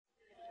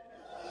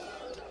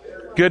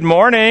Good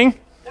morning.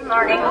 Good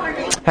morning.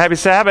 Happy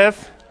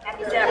Sabbath.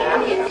 Happy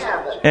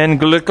Sabbath. En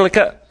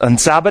glückliche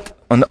Sabbat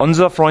an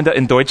unsere Freunde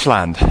in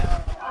Deutschland.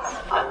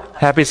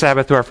 Happy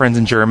Sabbath to our friends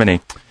in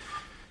Germany.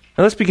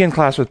 Now let's begin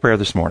class with prayer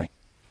this morning.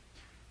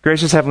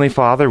 Gracious Heavenly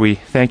Father, we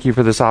thank you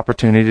for this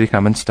opportunity to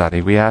come and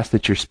study. We ask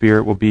that your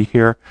Spirit will be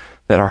here,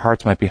 that our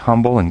hearts might be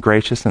humble and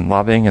gracious and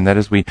loving, and that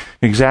as we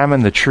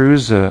examine the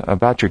truths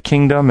about your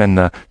kingdom and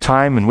the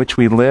time in which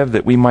we live,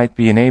 that we might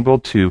be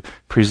enabled to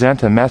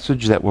present a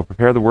message that will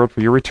prepare the world for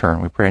your return.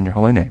 We pray in your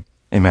holy name.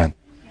 Amen.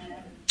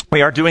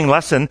 We are doing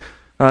lesson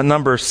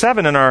number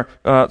 7 in our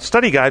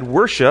study guide,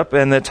 Worship,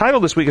 and the title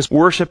this week is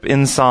Worship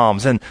in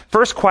Psalms. And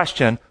first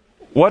question,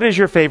 what is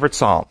your favorite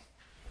psalm?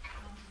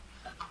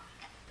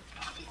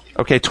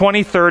 Okay,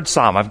 23rd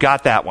Psalm. I've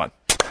got that one.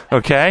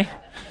 Okay?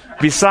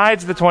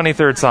 Besides the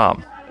 23rd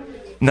Psalm.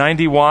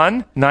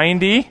 91,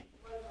 90?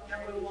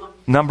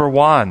 Number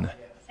 1.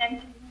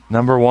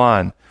 Number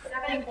 1.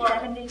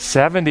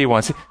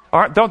 71. See,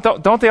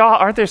 don't they all,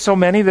 aren't there so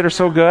many that are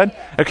so good?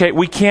 Okay,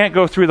 we can't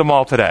go through them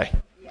all today.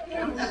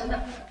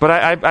 But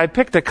I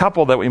picked a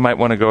couple that we might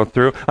want to go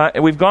through.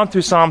 We've gone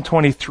through Psalm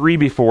 23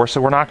 before, so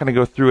we're not going to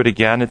go through it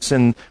again.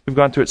 We've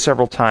gone through it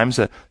several times,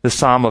 the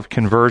Psalm of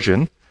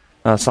Conversion.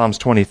 Psalms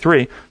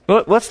 23.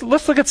 But let's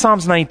look at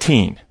Psalms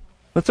 19.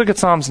 Let's look at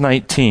Psalms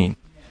 19.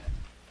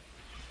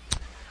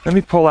 Let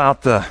me pull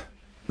out the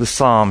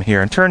psalm here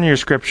and turn your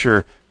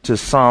scripture to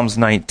Psalms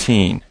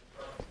 19.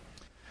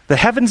 The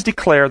heavens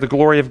declare the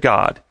glory of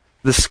God.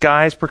 The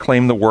skies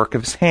proclaim the work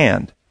of his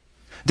hand.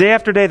 Day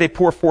after day they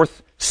pour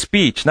forth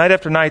speech. Night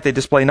after night they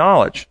display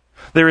knowledge.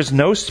 There is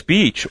no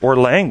speech or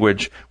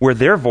language where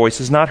their voice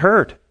is not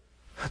heard.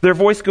 Their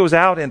voice goes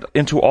out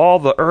into all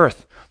the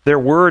earth, their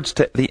words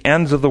to the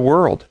ends of the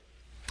world.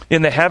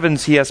 In the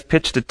heavens he has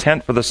pitched a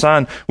tent for the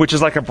sun, which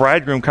is like a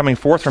bridegroom coming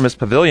forth from his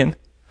pavilion,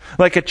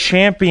 like a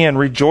champion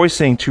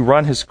rejoicing to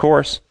run his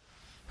course.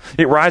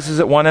 It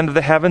rises at one end of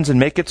the heavens and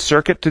makes its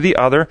circuit to the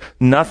other.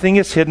 Nothing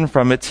is hidden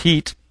from its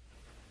heat.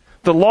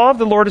 The law of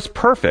the Lord is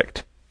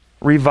perfect,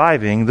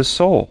 reviving the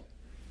soul.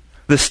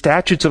 The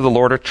statutes of the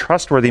Lord are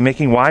trustworthy,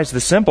 making wise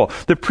the simple.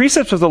 The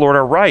precepts of the Lord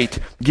are right,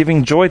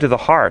 giving joy to the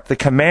heart. The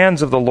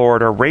commands of the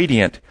Lord are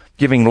radiant,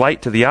 giving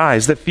light to the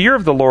eyes. The fear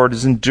of the Lord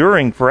is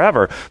enduring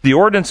forever. The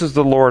ordinances of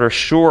the Lord are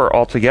sure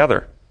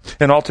altogether,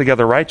 and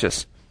altogether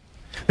righteous.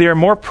 They are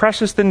more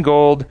precious than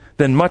gold,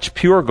 than much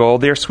pure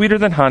gold. They are sweeter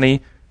than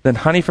honey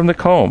from the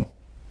comb.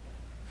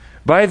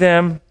 By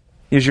them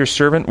is your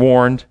servant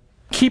warned.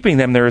 Keeping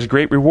them there is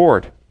great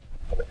reward.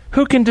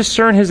 Who can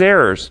discern his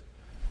errors?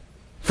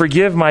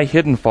 Forgive my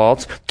hidden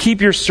faults. Keep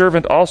your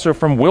servant also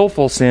from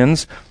willful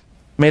sins.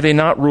 May they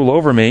not rule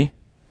over me.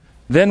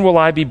 Then will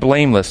I be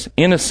blameless,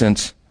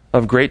 innocent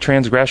of great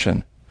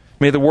transgression.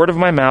 May the word of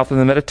my mouth and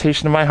the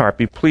meditation of my heart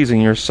be pleasing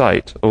in your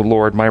sight, O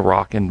Lord, my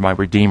rock and my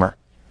redeemer.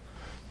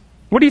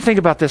 What do you think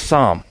about this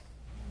psalm?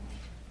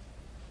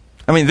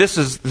 I mean,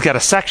 it's got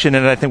a section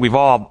in it I think we've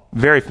all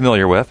very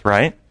familiar with,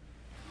 right?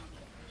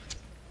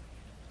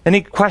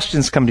 Any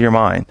questions come to your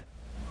mind?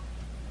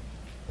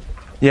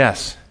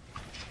 Yes.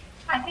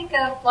 I think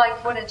of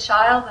like when a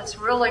child is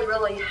really,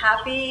 really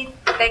happy,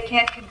 they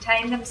can't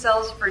contain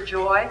themselves for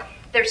joy.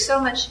 There's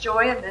so much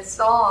joy in this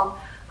psalm.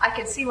 I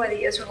can see why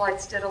the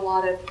Israelites did a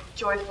lot of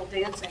joyful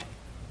dancing.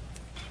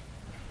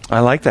 I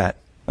like that.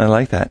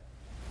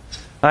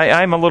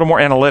 I'm a little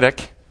more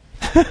analytic.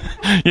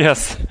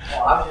 Yes.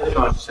 Well, I was just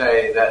going to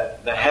say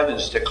that the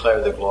heavens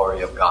declare the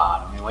glory of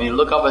God. I mean, when you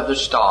look up at the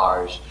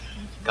stars,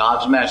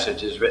 God's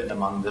message is written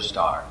among the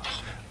stars.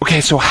 Okay,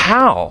 so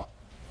how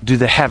do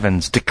the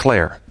heavens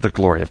declare the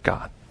glory of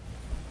God?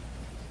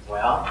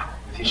 Well,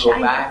 if you go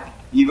back,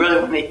 you really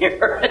want to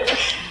hear it.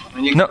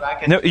 When you go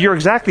back and you're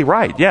exactly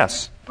right,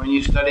 yes. When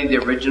you study the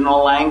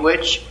original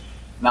language,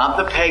 not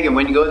the pagan.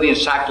 When you go to the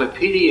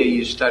encyclopedia,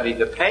 you study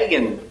the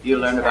pagan. You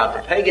learn about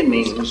the pagan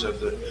meanings of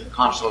the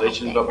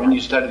constellations. But when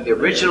you study the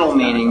original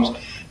meanings,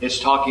 it's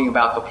talking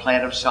about the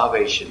plan of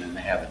salvation in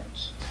the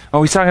heavens.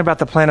 Oh, he's talking about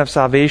the plan of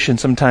salvation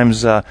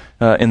sometimes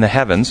in the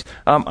heavens.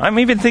 I'm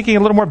even thinking a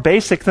little more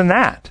basic than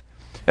that.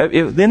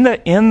 In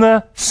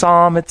the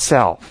psalm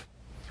itself,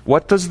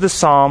 what does the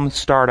psalm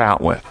start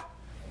out with?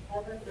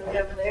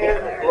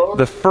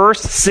 The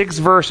first 6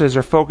 verses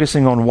are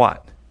focusing on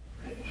what?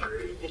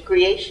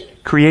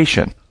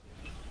 Creation.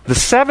 The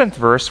 7th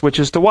verse, which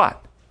is to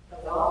what?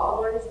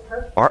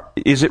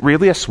 Is it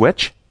really a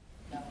switch?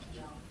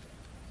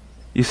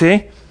 You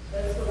see?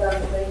 That's what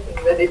I'm thinking,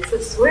 that it's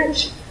a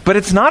switch. But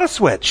it's not a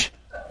switch.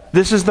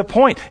 This is the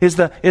point. Is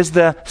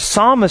the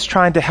psalmist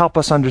trying to help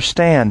us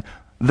understand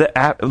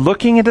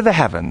looking into the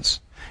heavens?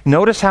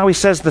 Notice how he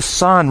says the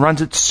sun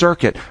runs its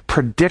circuit,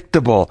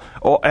 predictable,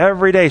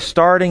 every day,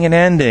 starting and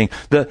ending.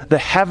 The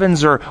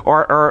heavens are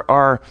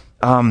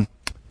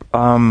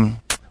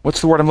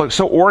what's the word I'm looking?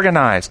 So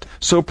organized,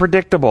 so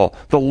predictable.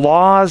 The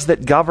laws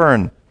that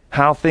govern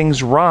how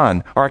things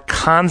run are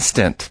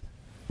constant,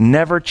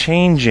 never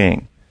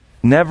changing,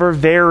 never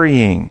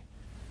varying.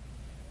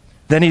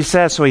 Then he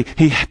says, so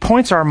he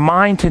points our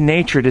mind to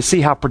nature to see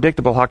how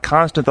predictable, how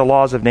constant the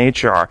laws of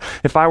nature are.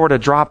 If I were to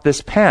drop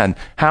this pen,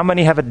 how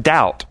many have a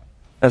doubt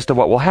as to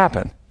what will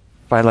happen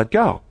if I let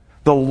go?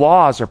 The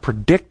laws are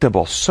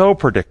predictable,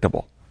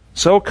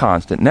 so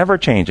constant, never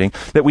changing,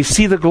 that we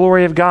see the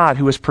glory of God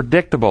who is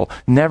predictable,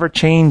 never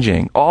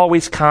changing,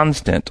 always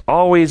constant,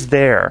 always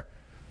there,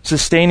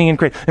 sustaining and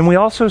creating. And we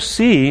also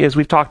see, as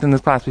we've talked in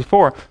this class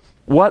before,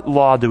 what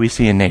law do we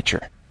see in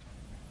nature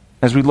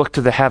as we look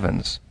to the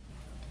heavens?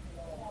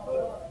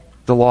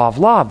 The law of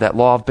love, that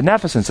law of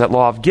beneficence, that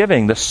law of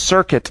giving, the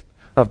circuit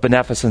of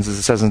beneficence, as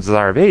it says in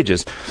Desire of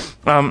Ages.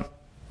 And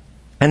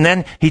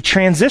then he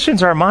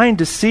transitions our mind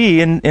to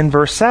see in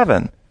verse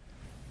 7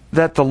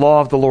 that the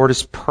law of the Lord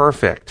is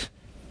perfect,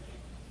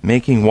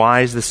 making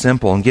wise the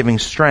simple and giving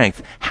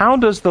strength. How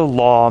does the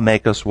law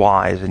make us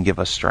wise and give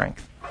us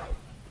strength?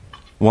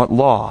 What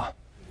law?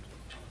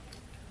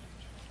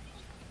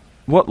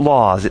 What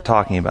law is it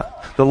talking about?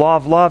 The law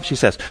of love, she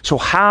says. So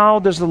how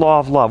does the law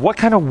of love, what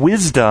kind of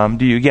wisdom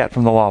do you get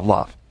from the law of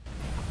love?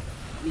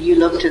 You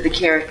look to the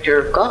character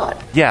of God.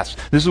 Yes,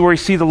 this is where you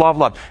see the law of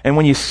love. And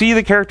when you see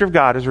the character of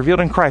God as revealed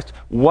in Christ,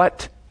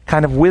 what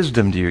kind of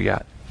wisdom do you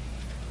get?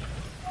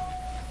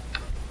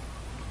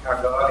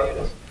 How God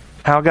is.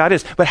 How God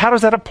is. But how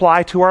does that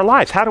apply to our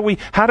lives? How do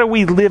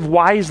we live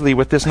wisely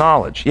with this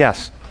knowledge?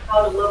 Yes.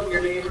 How to love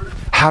your neighbor.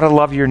 How to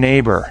love your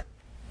neighbor.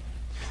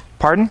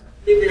 Pardon?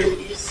 Live in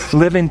peace.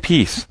 Live in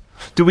peace.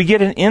 Do we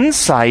get an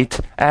insight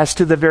as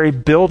to the very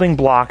building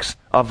blocks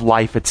of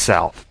life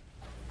itself?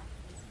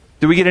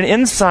 Do we get an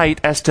insight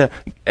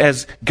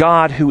as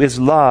God, who is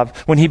love,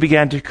 when he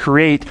began to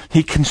create,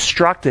 he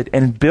constructed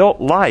and built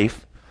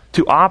life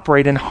to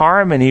operate in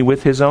harmony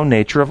with his own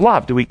nature of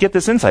love? Do we get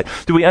this insight?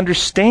 Do we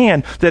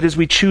understand that as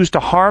we choose to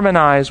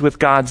harmonize with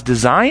God's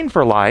design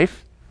for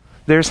life,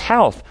 there's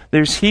health,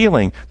 there's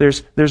healing,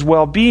 there's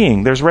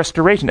well-being, there's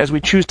restoration. As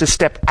we choose to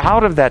step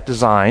out of that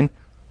design,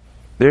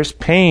 there's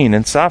pain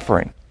and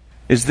suffering.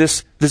 Does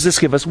this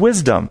give us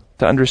wisdom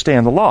to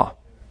understand the law?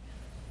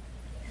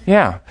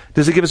 Yeah.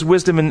 Does it give us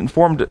wisdom and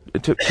informed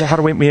to how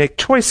do we make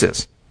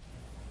choices?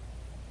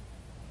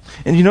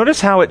 And you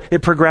notice how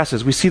it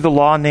progresses. We see the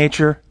law in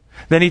nature.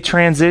 Then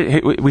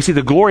we see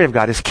the glory of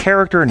God, his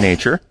character and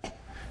nature.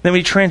 Then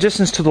he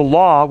transitions to the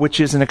law, which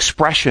is an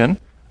expression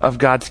of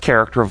God's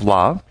character of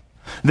love.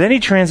 Then he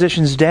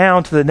transitions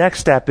down to the next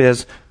step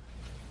is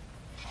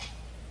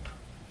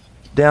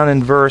down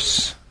in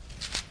verse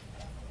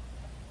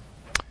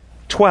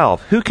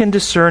 12. Who can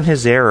discern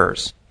his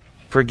errors?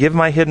 Forgive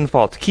my hidden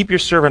faults. Keep your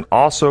servant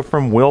also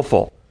from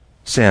willful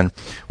sin.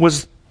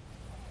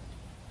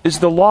 Is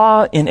the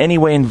law in any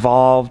way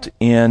involved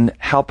in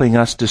helping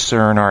us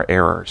discern our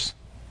errors?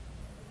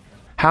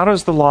 How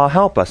does the law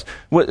help us?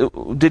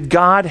 Did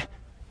God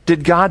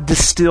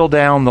distill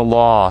down the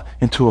law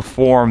into a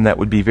form that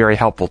would be very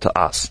helpful to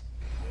us?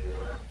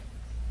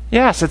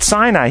 Yes, at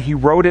Sinai, he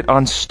wrote it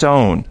on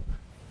stone.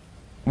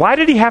 Why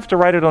did he have to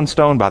write it on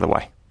stone, by the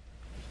way?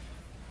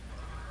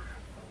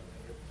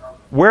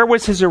 Where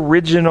was his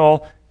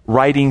original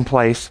writing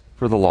place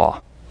for the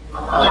law?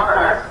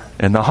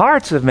 In the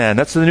hearts of men.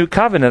 That's the new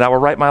covenant. I will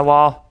write my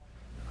law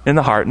in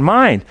the heart and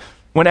mind.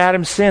 When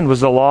Adam sinned,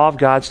 was the law of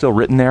God still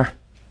written there?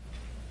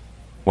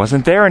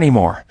 Wasn't there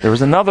anymore. There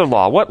was another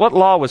law. What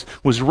law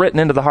was written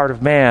into the heart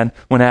of man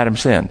when Adam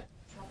sinned?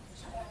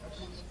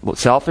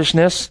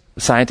 Selfishness.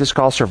 The scientists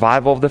call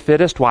survival of the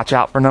fittest. Watch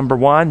out for number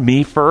one.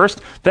 Me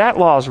first. That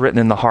law is written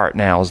in the heart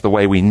now, is the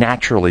way we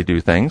naturally do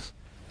things.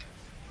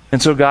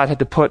 And so God had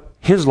to put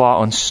his law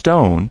on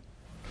stone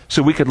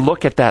so we could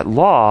look at that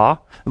law,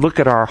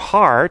 look at our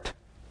heart,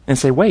 and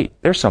say, wait,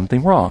 there's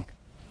something wrong.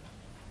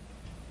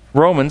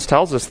 Romans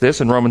tells us this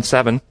in Romans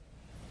 7.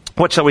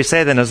 What shall we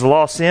say then? Is the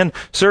law sin?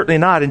 Certainly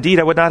not. Indeed,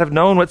 I would not have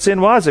known what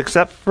sin was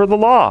except for the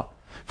law.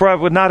 For I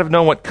would not have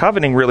known what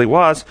coveting really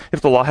was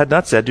if the law had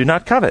not said, do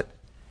not covet.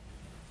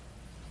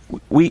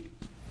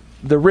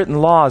 The written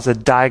law is a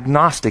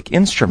diagnostic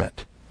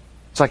instrument.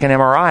 It's like an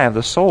MRI of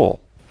the soul.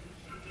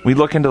 We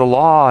look into the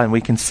law and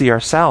we can see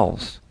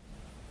ourselves.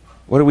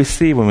 What do we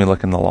see when we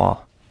look in the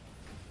law?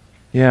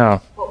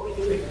 Yeah. What we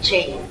need to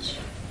change.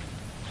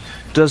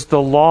 Does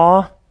the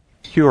law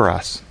cure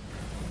us?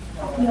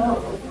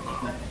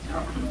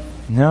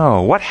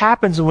 No. What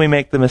happens when we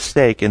make the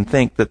mistake and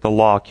think that the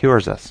law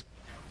cures us?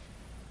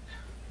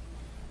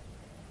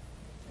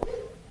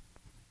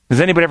 Has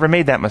anybody ever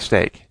made that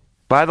mistake?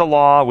 By the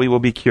law, we will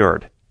be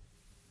cured.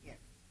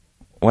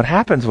 What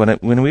happens when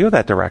we go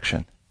that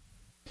direction?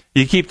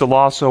 You keep the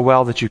law so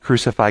well that you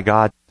crucify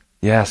God.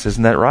 Yes,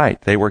 isn't that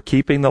right? They were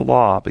keeping the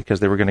law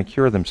because they were going to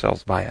cure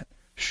themselves by it.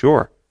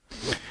 Sure.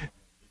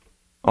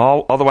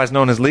 Otherwise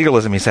known as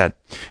legalism, he said.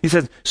 He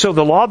said, so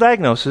the law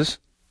diagnoses,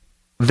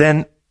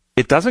 then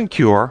it doesn't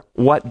cure.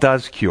 What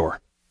does cure?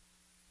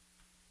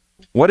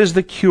 What is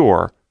the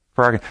cure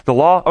for the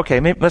law? Okay,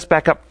 let's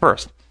back up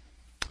first.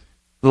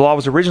 The law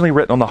was originally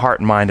written on the heart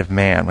and mind of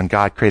man when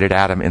God created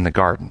Adam in the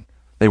garden.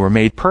 They were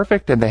made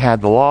perfect, and they had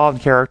the law and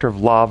character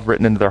of love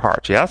written into their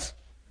hearts, yes?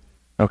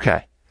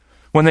 Okay.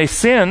 When they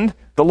sinned,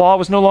 the law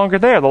was no longer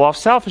there. The law of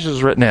selfishness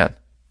was written in.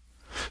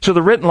 So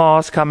the written law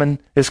has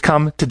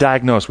come to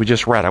diagnose. We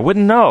just read. I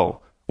wouldn't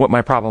know what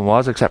my problem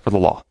was except for the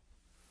law.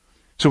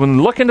 So when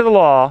we look into the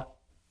law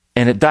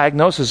and it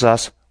diagnoses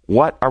us,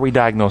 what are we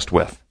diagnosed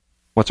with?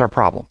 What's our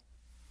problem?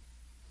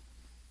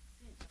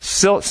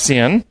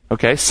 Sin,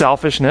 okay,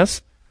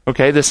 selfishness,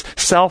 okay, this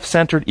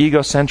self-centered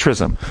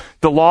egocentrism.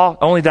 The law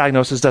only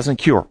diagnoses, doesn't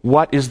cure.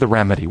 What is the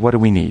remedy? What do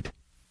we need?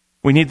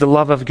 We need the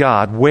love of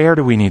God. Where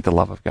do we need the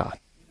love of God?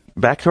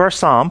 Back to our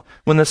psalm.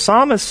 When the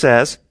psalmist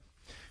says,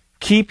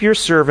 keep your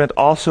servant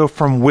also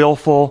from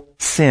willful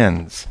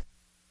sins.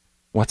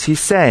 What's he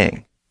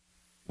saying?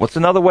 What's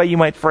another way you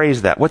might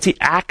phrase that? What's he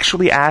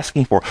actually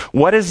asking for?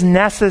 What is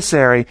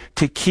necessary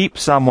to keep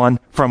someone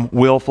from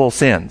willful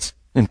sins?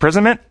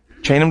 Imprisonment?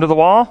 Chain him to the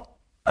wall?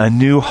 A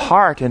new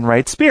heart and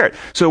right spirit.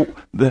 So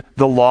the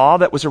law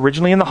that was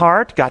originally in the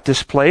heart got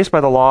displaced by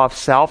the law of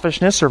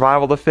selfishness,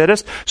 survival of the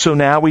fittest. So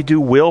now we do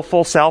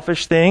willful,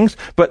 selfish things,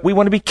 but we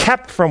want to be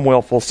kept from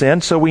willful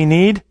sin, so we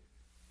need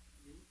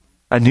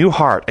a new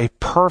heart, a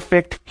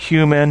perfect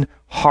human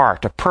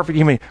heart, a perfect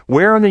human.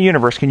 Where in the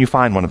universe can you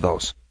find one of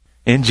those?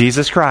 In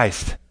Jesus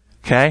Christ.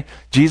 Okay?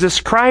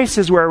 Jesus Christ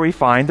is where we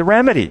find the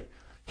remedy.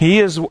 He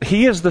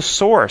is the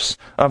source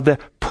of the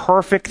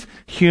perfect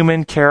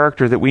human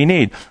character that we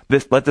need.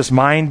 Let this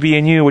mind be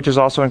in you, which is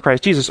also in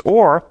Christ Jesus.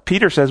 Or,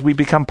 Peter says, we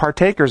become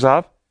partakers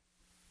of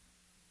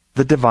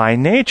the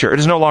divine nature. It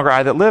is no longer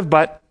I that live,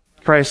 but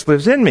Christ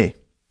lives in me.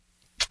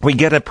 We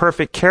get a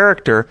perfect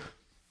character,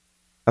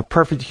 a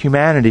perfect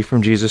humanity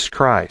from Jesus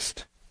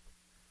Christ.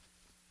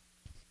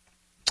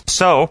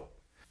 So,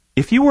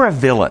 if you were a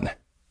villain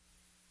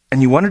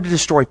and you wanted to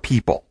destroy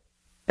people,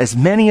 as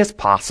many as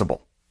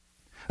possible,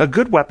 a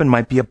good weapon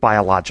might be a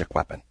biologic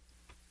weapon,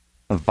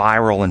 a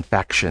viral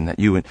infection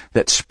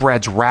that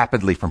spreads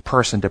rapidly from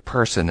person to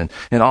person,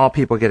 and all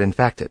people get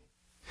infected.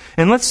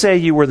 And let's say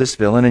you were this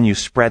villain and you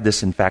spread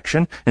this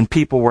infection, and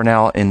people were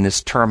now in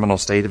this terminal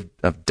state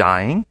of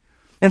dying,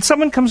 and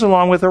someone comes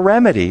along with a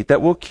remedy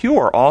that will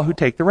cure all who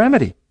take the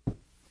remedy.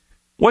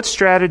 What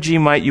strategy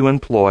might you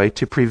employ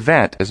to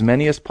prevent as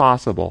many as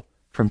possible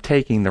from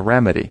taking the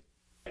remedy?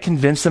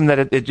 Convince them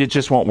that it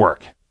just won't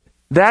work.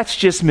 That's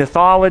just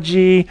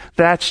mythology.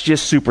 That's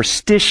just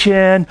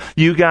superstition.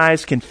 You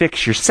guys can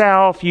fix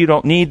yourself. You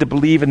don't need to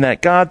believe in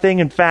that God thing.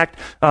 In fact,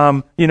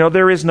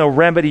 there is no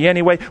remedy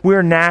anyway.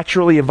 We're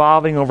naturally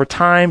evolving over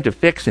time to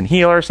fix and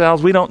heal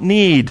ourselves. We don't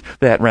need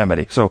that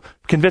remedy. So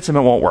convince them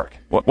it won't work.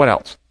 What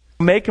else?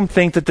 Make them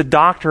think that the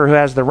doctor who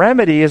has the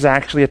remedy is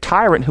actually a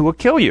tyrant who will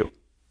kill you.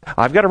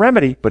 I've got a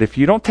remedy, but if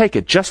you don't take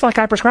it just like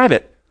I prescribe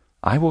it,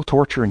 I will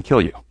torture and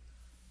kill you.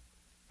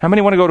 How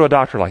many want to go to a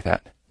doctor like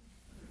that?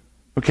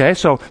 Okay,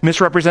 so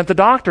misrepresent the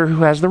doctor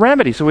who has the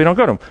remedy so we don't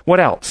go to him. What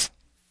else?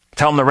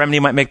 Tell them the remedy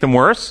might make them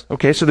worse.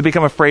 Okay, so they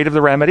become afraid of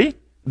the remedy.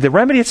 The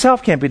remedy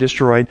itself can't be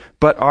destroyed,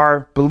 but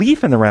our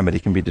belief in the remedy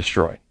can be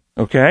destroyed.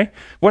 Okay?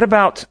 What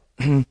about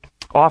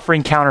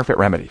offering counterfeit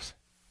remedies?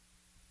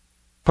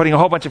 Putting a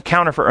whole bunch of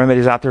counterfeit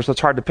remedies out there so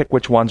it's hard to pick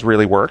which ones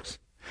really works.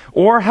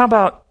 Or how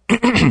about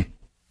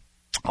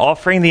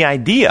offering the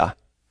idea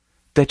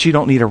that you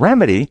don't need a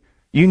remedy,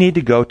 you need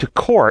to go to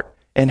court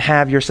and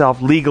have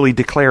yourself legally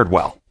declared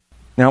well.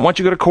 Now, once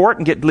you go to court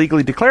and get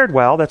legally declared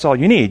well, that's all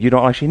you need. You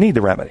don't actually need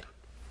the remedy.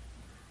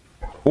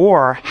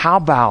 Or how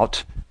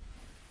about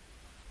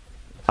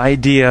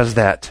ideas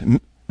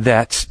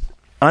that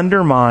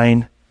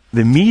undermine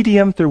the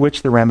medium through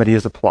which the remedy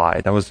is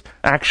applied? I was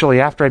actually,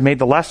 after I'd made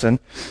the lesson,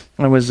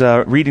 I was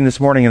reading this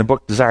morning in a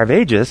book, Desire of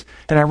Ages,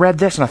 and I read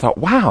this and I thought,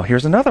 wow,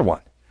 here's another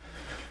one.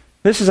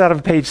 This is out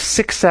of page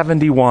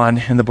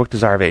 671 in the book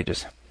Desire of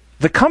Ages.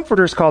 The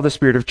Comforter is called the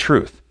Spirit of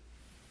Truth.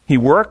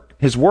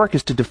 His work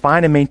is to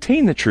define and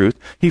maintain the truth.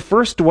 He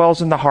first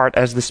dwells in the heart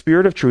as the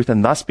Spirit of truth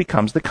and thus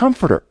becomes the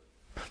Comforter.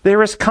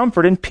 There is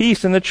comfort and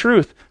peace in the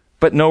truth,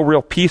 but no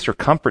real peace or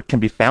comfort can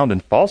be found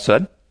in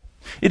falsehood.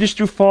 It is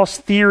through false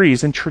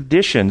theories and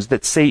traditions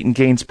that Satan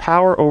gains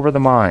power over the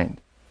mind.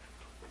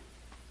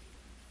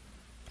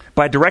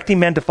 By directing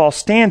men to false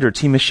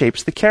standards, he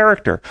misshapes the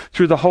character.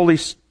 Through the Holy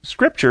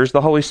Scriptures,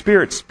 the Holy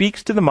Spirit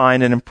speaks to the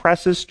mind and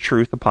impresses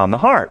truth upon the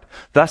heart.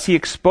 Thus he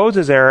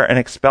exposes error and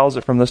expels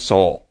it from the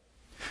soul.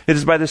 It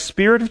is by the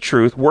Spirit of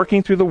truth,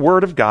 working through the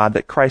Word of God,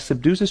 that Christ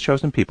subdues his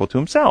chosen people to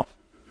himself.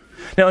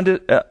 Now,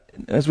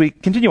 as we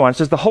continue on, it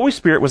says the Holy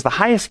Spirit was the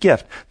highest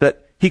gift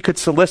that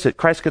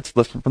Christ could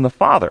solicit from the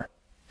Father.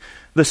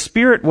 The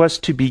Spirit was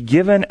to be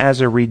given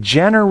as a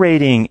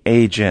regenerating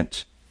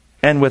agent,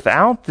 and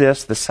without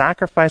this, the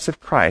sacrifice of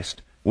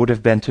Christ would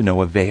have been to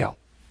no avail.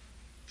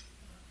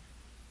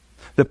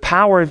 The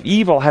power of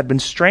evil had been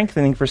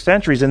strengthening for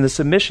centuries, and the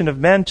submission of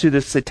men to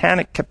the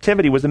satanic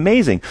captivity was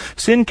amazing.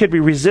 Sin could be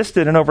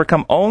resisted and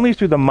overcome only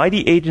through the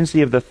mighty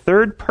agency of the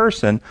third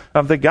person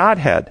of the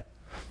Godhead,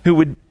 who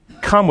would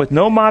come with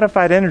no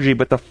modified energy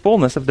but the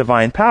fullness of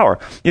divine power.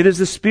 It is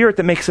the Spirit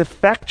that makes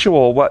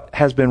effectual what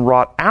has been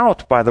wrought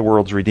out by the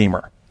world's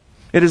Redeemer.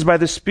 It is by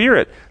the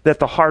Spirit that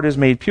the heart is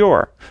made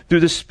pure. Through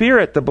the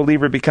Spirit, the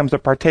believer becomes a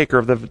partaker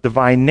of the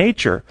divine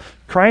nature.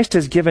 Christ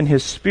has given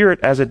his Spirit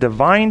as a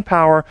divine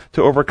power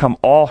to overcome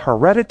all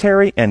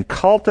hereditary and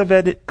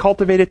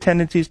cultivated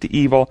tendencies to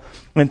evil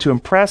and to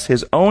impress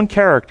his own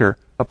character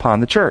upon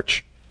the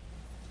church.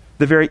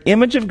 The very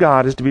image of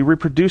God is to be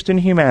reproduced in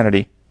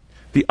humanity.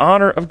 The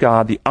honor of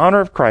God, the honor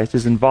of Christ,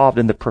 is involved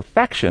in the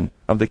perfection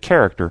of the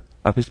character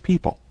of his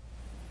people.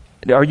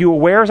 Are you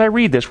aware as I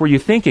read this, were you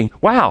thinking,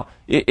 wow,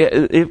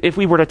 if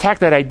we were to attack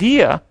that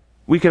idea,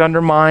 we could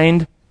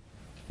undermine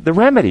the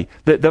remedy.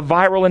 The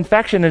viral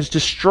infection is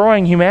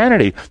destroying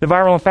humanity. The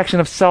viral infection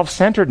of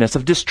self-centeredness,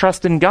 of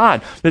distrust in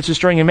God that's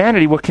destroying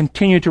humanity will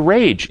continue to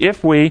rage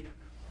if we,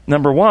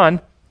 number one,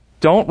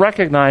 don't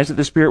recognize that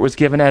the Spirit was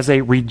given as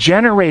a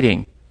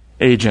regenerating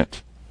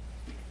agent.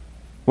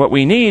 What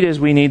we need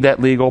that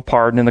legal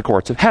pardon in the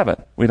courts of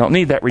heaven. We don't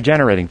need that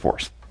regenerating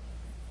force.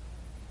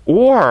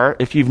 Or,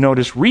 if you've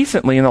noticed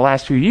recently in the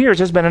last few years,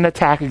 there's been an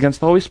attack against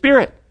the Holy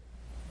Spirit.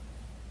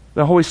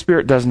 The Holy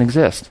Spirit doesn't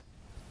exist.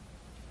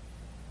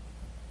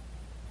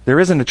 There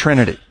isn't a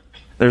Trinity.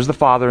 There's the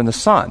Father and the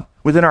Son.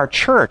 Within our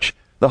church,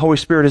 the Holy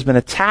Spirit has been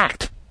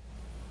attacked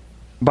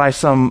by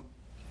some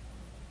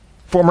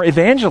former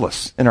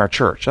evangelists in our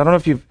church. I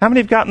don't know how many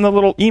have gotten the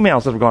little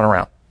emails that have gone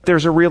around?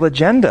 There's a real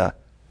agenda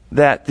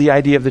that the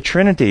idea of the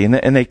Trinity,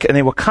 and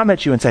they will come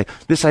at you and say,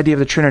 this idea of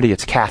the Trinity,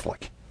 it's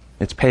Catholic.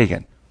 It's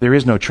pagan. There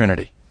is no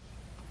Trinity.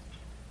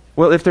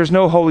 Well, if there's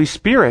no Holy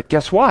Spirit,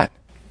 guess what?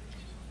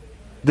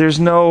 There's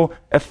no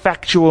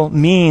effectual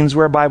means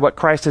whereby what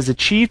Christ has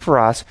achieved for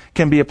us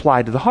can be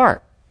applied to the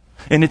heart.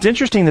 And it's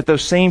interesting that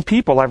those same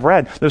people, I've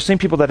read, those same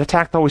people that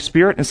attack the Holy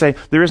Spirit and say,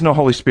 there is no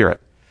Holy Spirit.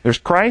 There's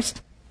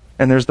Christ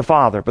and there's the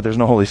Father, but there's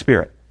no Holy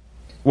Spirit.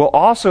 We'll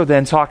also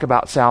then talk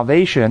about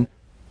salvation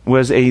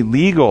was a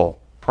legal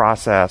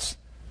process,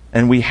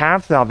 and we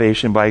have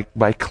salvation by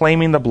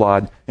claiming the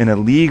blood in a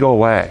legal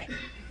way.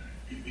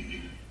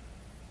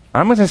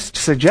 I'm going to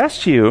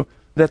suggest to you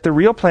that the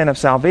real plan of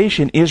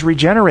salvation is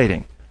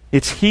regenerating.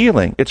 It's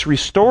healing. It's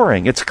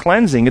restoring. It's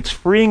cleansing. It's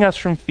freeing us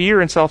from fear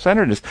and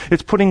self-centeredness.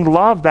 It's putting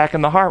love back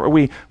in the heart. Are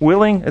we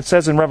willing? It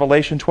says in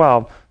Revelation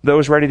 12,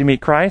 those ready to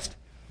meet Christ,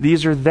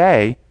 these are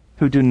they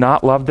who do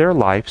not love their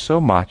life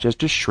so much as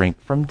to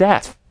shrink from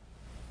death.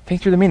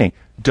 Think through the meaning.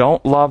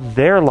 Don't love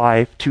their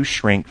life to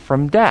shrink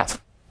from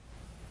death.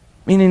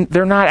 Meaning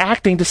they're not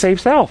acting to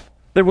save self.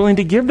 They're willing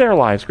to give their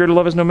lives. Greater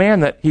love is no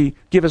man that he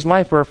give his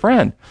life for a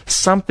friend.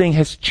 Something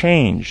has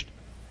changed.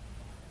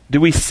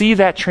 Do we see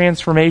that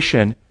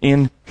transformation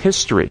in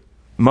history?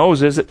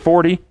 Moses at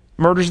 40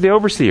 murders the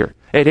overseer.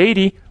 At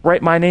 80,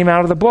 write my name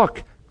out of the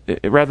book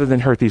rather than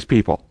hurt these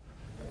people.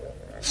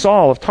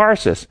 Saul of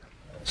Tarsus,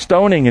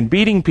 stoning and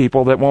beating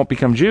people that won't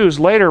become Jews,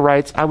 later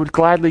writes, I would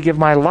gladly give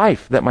my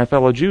life that my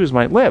fellow Jews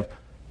might live.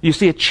 You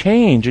see a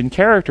change in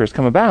character has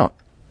come about.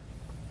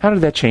 How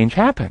did that change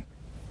happen?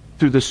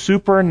 Through the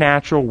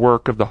supernatural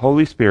work of the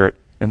Holy Spirit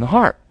in the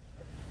heart.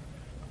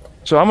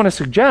 So I'm going to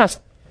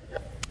suggest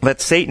that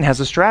Satan has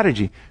a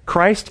strategy.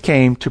 Christ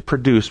came to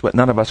produce what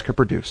none of us could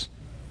produce.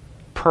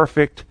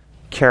 Perfect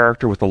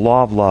character with the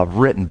law of love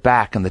written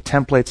back in the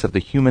templates of the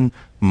human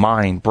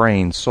mind,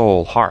 brain,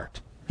 soul,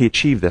 heart. He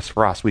achieved this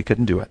for us. We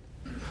couldn't do it.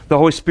 The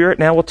Holy Spirit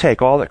now will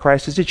take all that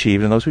Christ has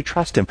achieved, and those who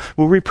trust him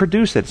will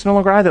reproduce it. It's no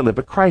longer I that live,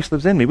 but Christ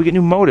lives in me. We get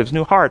new motives,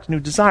 new hearts, new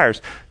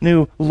desires,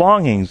 new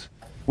longings.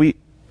 We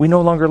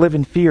no longer live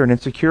in fear and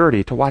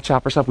insecurity to watch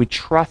out for self. We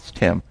trust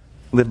him,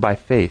 live by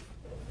faith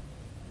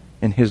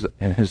in his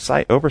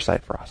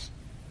oversight for us.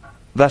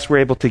 Thus, we're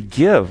able to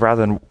give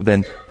rather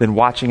than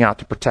watching out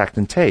to protect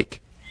and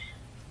take.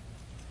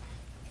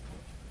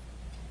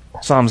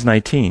 Psalms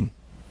 19.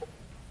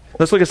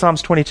 Let's look at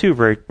Psalms 22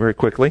 very, very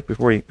quickly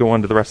before we go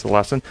on to the rest of the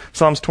lesson.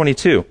 Psalms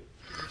 22.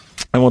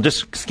 And we'll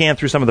just scan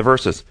through some of the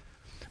verses.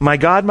 My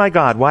God,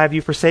 why have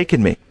you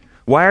forsaken me?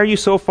 Why are you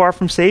so far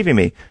from saving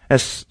me,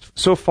 as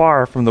so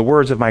far from the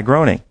words of my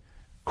groaning?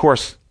 Of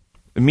course,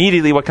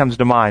 immediately what comes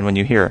to mind when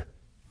you hear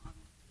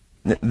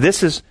it?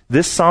 This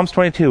Psalms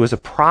 22 is a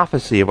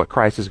prophecy of what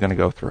Christ is going to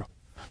go through.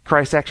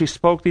 Christ actually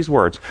spoke these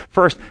words.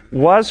 First,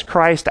 was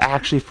Christ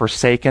actually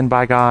forsaken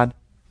by God?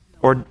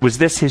 Or was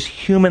this his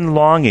human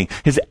longing,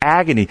 his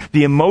agony,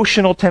 the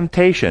emotional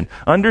temptation?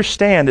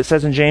 Understand, it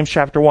says in James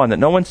chapter 1, that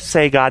no one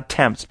say God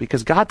tempts,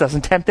 because God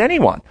doesn't tempt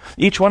anyone.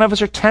 Each one of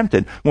us are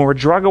tempted when we're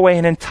drug away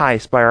and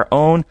enticed by our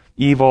own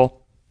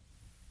evil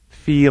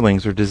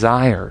feelings or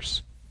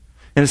desires.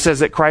 And it says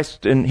that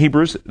Christ, in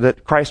Hebrews,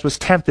 that Christ was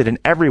tempted in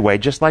every way,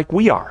 just like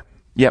we are,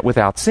 yet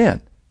without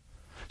sin.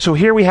 So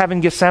here we have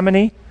in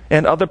Gethsemane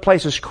and other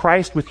places,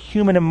 Christ with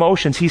human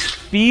emotions. He's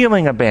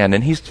feeling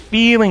abandoned. He's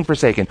feeling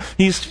forsaken.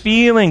 He's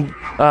feeling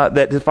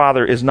that his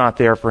Father is not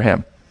there for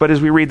him. But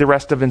as we read the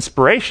rest of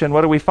inspiration,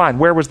 what do we find?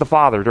 Where was the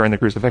Father during the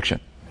crucifixion?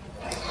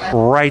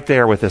 Right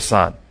there with his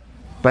Son.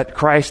 But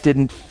Christ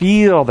didn't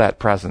feel that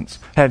presence.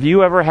 Have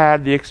you ever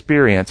had the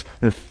experience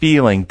of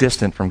feeling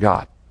distant from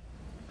God?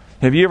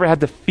 Have you ever had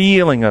the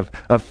feeling of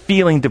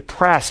feeling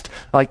depressed,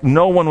 like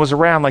no one was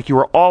around, like you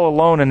were all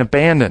alone and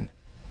abandoned?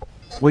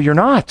 Well, you're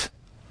not.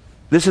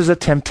 This is a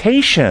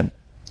temptation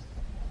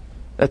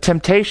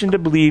to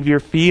believe your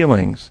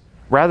feelings,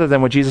 rather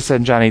than what Jesus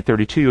said in John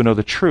 8:32, you'll know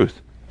the truth,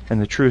 and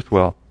the truth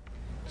will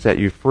set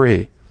you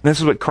free. And this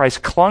is what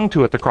Christ clung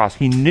to at the cross.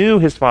 He knew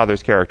his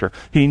Father's character.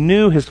 He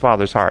knew his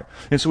Father's heart.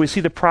 And so we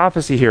see the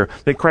prophecy here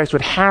that Christ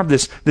would have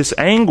this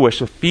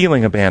anguish of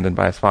feeling abandoned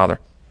by his Father.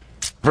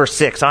 Verse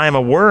 6, I am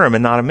a worm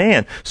and not a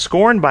man,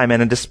 scorned by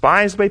men and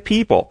despised by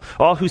people.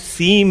 All who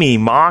see me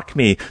mock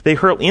me. They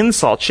hurl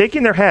insults,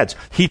 shaking their heads.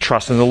 He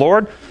trusts in the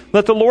Lord.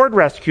 Let the Lord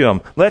rescue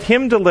him. Let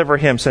him deliver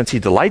him, since he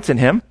delights in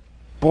him.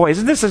 Boy,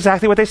 isn't this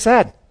exactly what they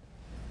said?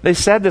 They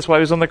said this while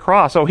he was on the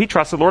cross. Oh, he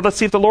trusts the Lord. Let's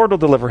see if the Lord will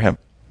deliver him.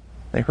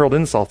 They hurled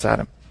insults at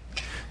him.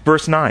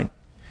 Verse 9,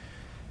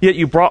 yet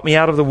you brought me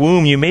out of the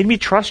womb. You made me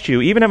trust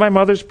you, even at my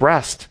mother's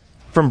breast.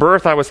 From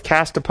birth I was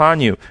cast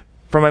upon you.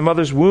 From my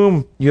mother's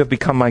womb you have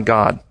become my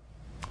God.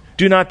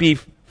 Do not be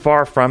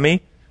far from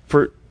me,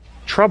 for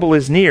trouble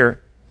is near,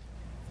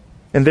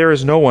 and there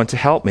is no one to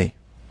help me.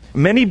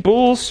 Many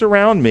bulls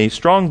surround me.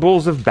 Strong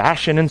bulls of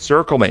Bashan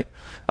encircle me.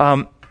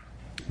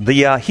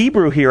 The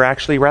Hebrew here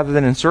actually, rather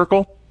than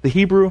encircle, the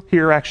Hebrew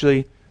here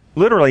actually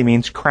literally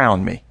means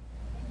crown me.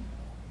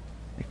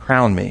 They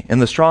crown me.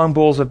 And the strong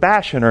bulls of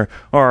Bashan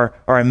are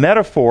a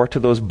metaphor to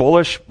those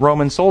bullish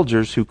Roman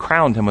soldiers who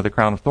crowned him with a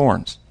crown of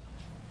thorns.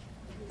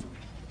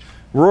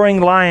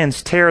 Roaring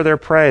lions tear their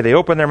prey. They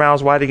open their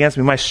mouths wide against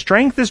me. My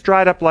strength is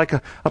dried up like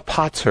a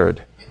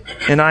potsherd,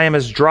 and I am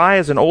as dry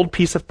as an old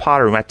piece of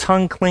pottery. My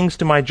tongue clings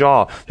to my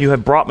jaw. You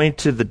have brought me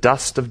to the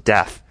dust of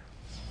death.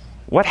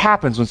 What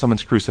happens when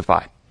someone's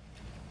crucified?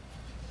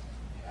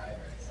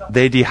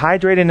 They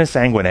dehydrate and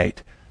sanguinate.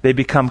 They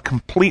become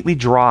completely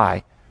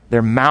dry.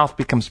 Their mouth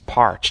becomes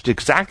parched.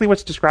 Exactly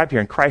what's described here.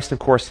 And Christ, of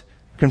course,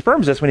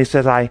 confirms this when he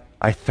says, I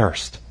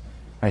thirst.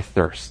 I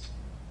thirst.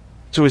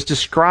 So he's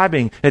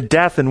describing a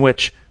death in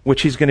which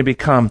he's going to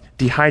become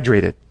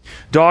dehydrated.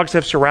 Dogs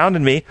have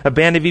surrounded me. A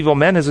band of evil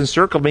men has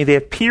encircled me. They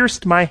have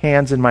pierced my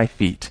hands and my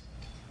feet.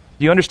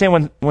 Do you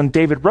understand when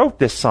David wrote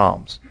this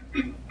Psalms,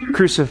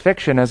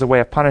 crucifixion as a way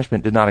of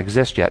punishment did not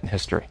exist yet in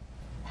history.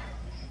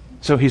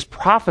 So he's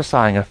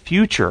prophesying a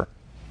future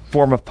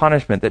form of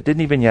punishment that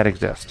didn't even yet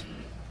exist.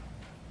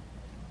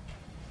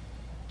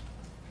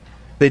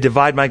 They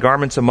divide my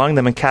garments among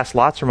them and cast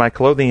lots for my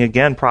clothing,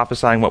 again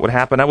prophesying what would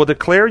happen. I will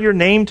declare your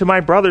name to my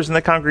brothers in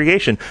the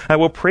congregation. I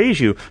will praise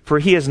you, for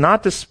he has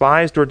not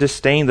despised or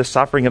disdained the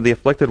suffering of the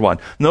afflicted one.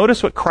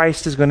 Notice what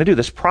Christ is going to do,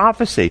 this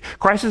prophecy.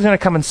 Christ is going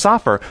to come and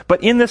suffer,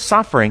 but in this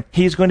suffering,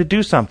 he's going to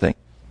do something.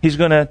 He's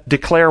going to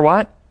declare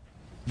what?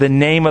 The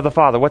name of the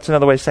Father. What's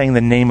another way of saying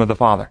the name of the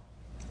Father?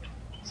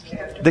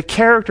 The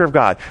character of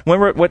God.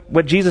 Remember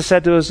what Jesus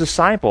said to his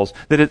disciples,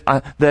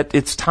 that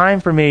it's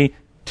time for me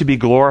to be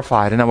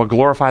glorified, and I will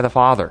glorify the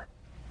Father.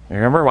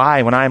 Remember,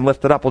 when I am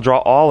lifted up, will draw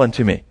all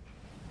unto me.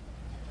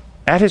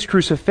 At his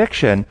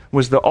crucifixion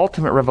was the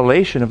ultimate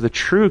revelation of the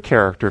true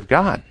character of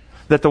God,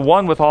 that the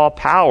one with all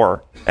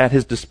power at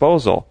his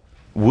disposal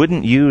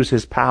wouldn't use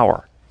his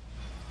power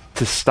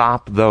to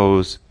stop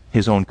those,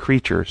 his own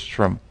creatures,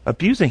 from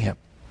abusing him.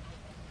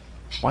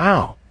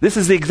 Wow. This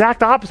is the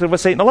exact opposite of what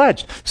Satan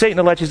alleged. Satan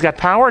alleged he's got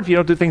power, and if you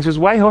don't do things his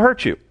way, he'll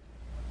hurt you.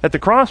 At the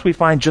cross, we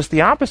find just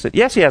the opposite.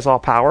 Yes, he has all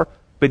power,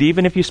 but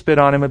even if you spit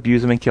on him,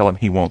 abuse him, and kill him,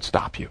 he won't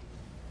stop you.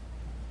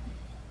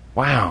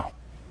 Wow.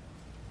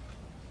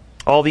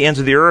 All the ends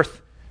of the earth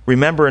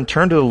remember and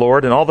turn to the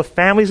Lord, and all the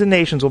families and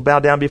nations will bow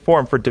down before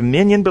him, for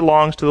dominion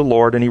belongs to the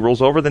Lord, and he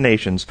rules over the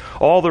nations.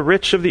 All the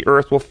rich of the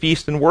earth will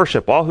feast and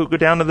worship. All who go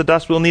down to the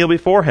dust will kneel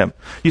before him.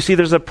 You see,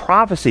 there's a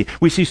prophecy.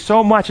 We see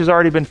so much has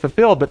already been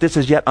fulfilled, but this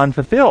is yet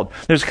unfulfilled.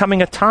 There's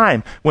coming a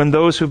time when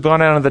those who've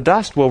gone down to the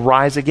dust will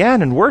rise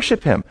again and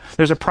worship him.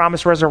 There's a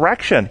promised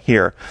resurrection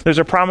here. There's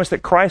a promise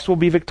that Christ will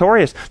be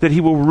victorious, that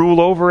he will rule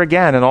over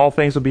again, and all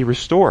things will be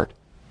restored.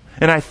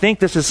 And I think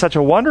this is such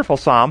a wonderful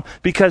psalm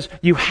because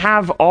you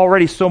have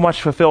already so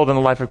much fulfilled in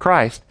the life of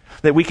Christ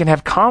that we can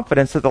have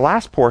confidence that the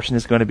last portion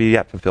is going to be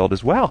yet fulfilled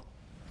as well.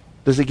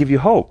 Does it give you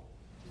hope?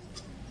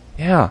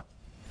 Yeah.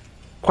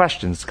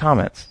 Questions,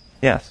 comments?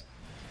 Yes.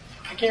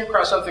 I came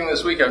across something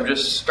this week. I've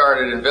just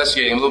started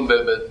investigating a little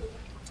bit,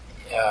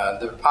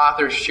 but the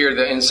authors shared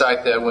the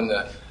insight that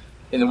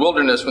in the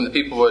wilderness, when the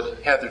people would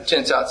have their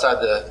tents outside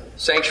the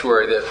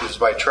sanctuary, that was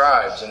by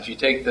tribes. And if you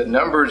take the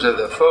numbers of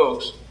the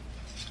folks,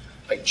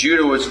 like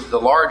Judah was the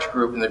large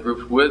group and the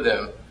groups with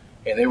them,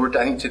 and they were,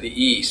 I think, to the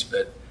east.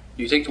 But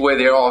you take the way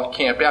they all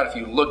camped out, if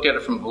you looked at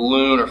it from a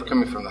balloon or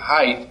coming from the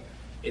height,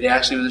 it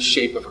actually was the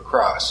shape of a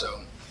cross. So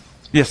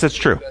yes, that's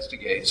true.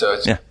 Investigate. So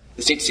it's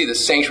neat to see the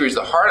sanctuary is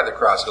the heart of the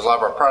cross. Because a lot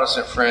of our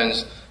Protestant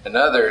friends and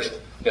others,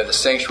 the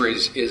sanctuary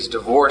is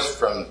divorced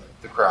from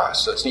the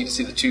cross. So it's neat to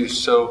see the two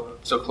so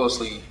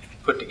closely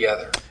put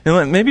together.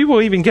 And maybe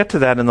we'll even get to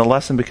that in the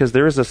lesson, because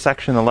there is a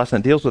section in the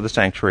lesson that deals with the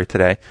sanctuary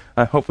today.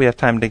 I hope we have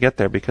time to get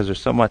there, because there's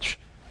so much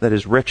that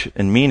is rich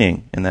in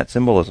meaning in that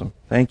symbolism.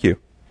 Thank you.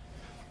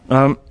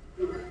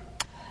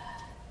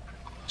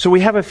 So we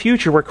have a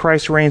future where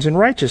Christ reigns in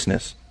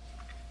righteousness.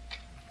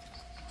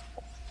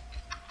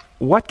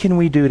 What can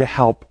we do to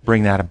help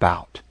bring that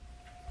about?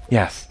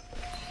 Yes.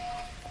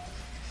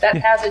 That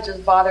passage has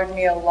bothered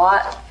me a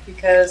lot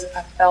because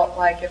I felt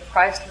like if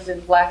Christ was in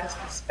blackest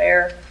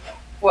despair,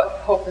 what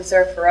hope is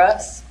there for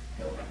us?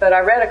 But I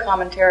read a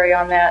commentary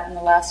on that in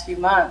the last few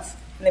months,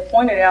 and they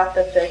pointed out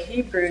that the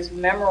Hebrews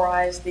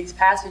memorized these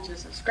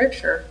passages of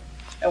Scripture,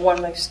 and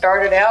when they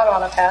started out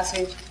on a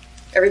passage,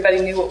 everybody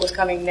knew what was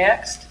coming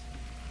next.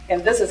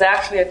 And this is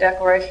actually a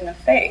declaration of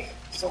faith.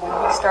 So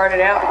when he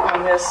started out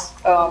on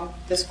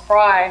this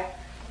cry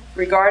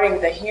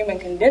regarding the human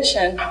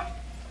condition,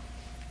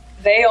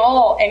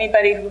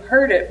 anybody who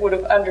heard it would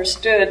have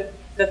understood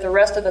that the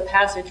rest of the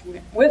passage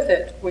went with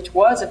it, which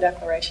was a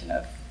declaration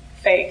of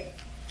faith.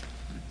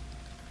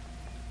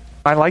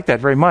 I like that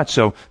very much.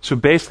 So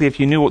basically, if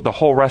you knew the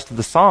whole rest of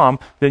the psalm,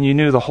 then you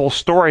knew the whole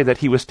story that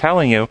he was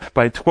telling you.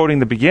 By quoting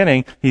the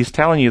beginning, he's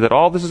telling you that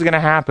all this is going to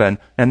happen,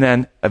 and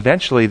then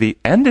eventually the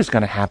end is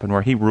going to happen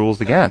where he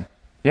rules again.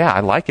 Yeah,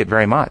 I like it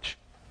very much.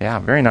 Yeah,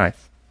 very nice.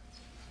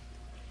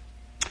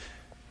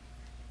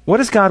 What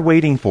is God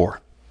waiting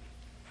for?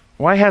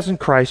 Why hasn't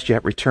Christ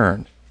yet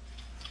returned?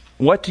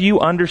 What do you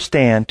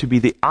understand to be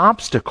the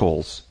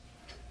obstacles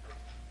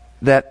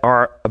that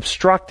are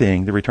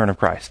obstructing the return of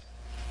Christ?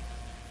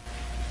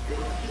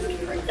 The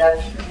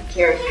reproduction of the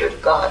character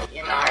of God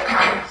in our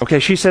lives. Okay,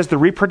 she says the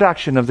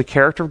reproduction of the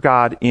character of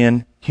God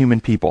in human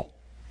people.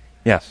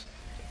 Yes?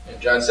 And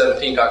John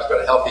 17 talks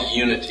about a healthy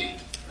unity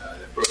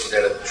that grows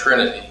out of the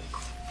Trinity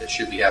that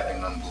should be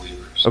happening among believers.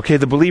 Okay,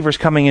 the believers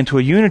coming into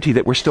a unity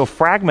that we're still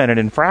fragmented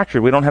and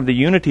fractured. We don't have the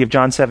unity of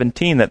John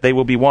 17, that they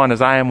will be one as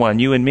I am one,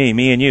 you and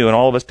me and you, and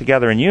all of us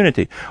together in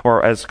unity.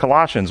 Or as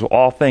Colossians,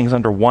 all things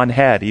under one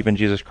head, even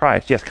Jesus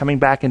Christ. Yes, coming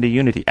back into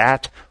unity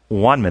at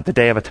one-ment, the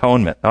Day of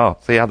Atonement. Oh,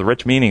 see how the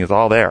rich meaning is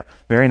all there.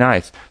 Very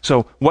nice.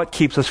 So what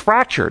keeps us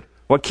fractured?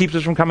 What keeps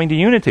us from coming to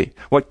unity?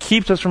 What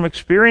keeps us from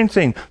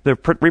experiencing the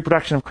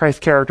reproduction of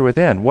Christ's character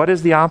within? What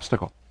is the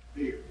obstacle?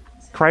 Fear.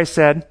 Christ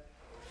said,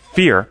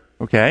 fear.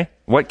 Okay.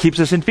 What keeps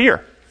us in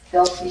fear?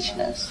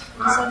 Selfishness.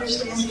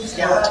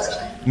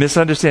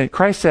 Misunderstanding.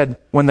 Christ said,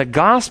 when the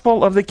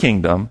gospel of the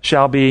kingdom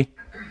shall be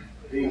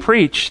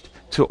preached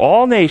to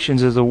all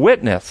nations as a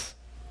witness,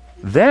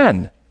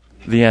 then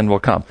the end will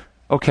come.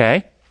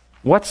 Okay.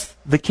 What's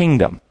the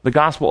kingdom? The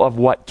gospel of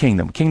what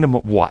kingdom? Kingdom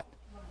of what?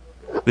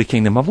 The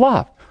kingdom of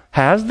love.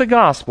 Has the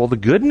gospel, the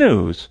good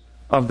news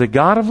of the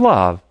God of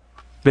love,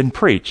 been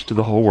preached to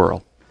the whole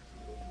world?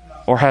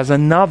 Or has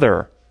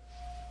another,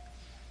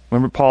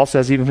 remember Paul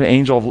says, even if an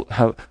angel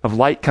of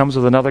light comes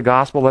with another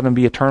gospel, let him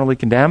be eternally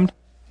condemned?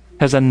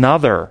 Has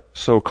another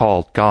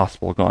so-called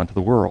gospel gone to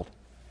the world?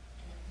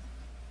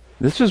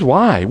 This is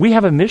why we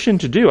have a mission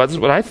to do. This is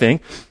what I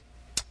think.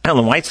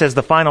 Ellen White says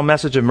the final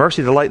message of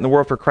mercy, the light in the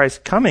world for Christ's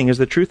coming, is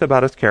the truth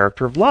about his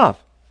character of love.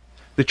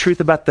 The truth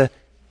about the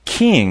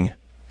king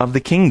of the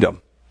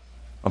kingdom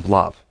of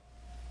love.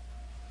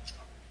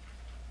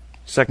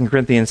 2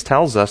 Corinthians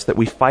tells us that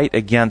we fight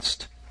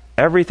against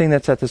everything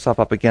that sets itself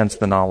up against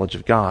the knowledge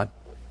of God.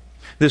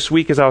 This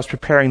week, as I was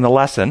preparing the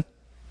lesson,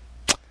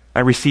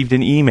 I received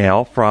an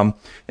email from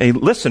a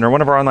listener,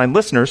 one of our online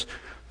listeners,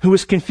 who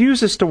was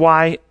confused as to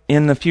why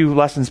in the few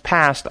lessons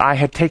past I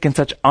had taken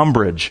such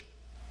umbrage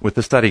with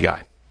the study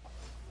guide.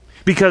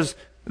 Because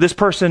this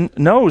person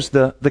knows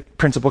the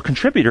principal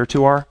contributor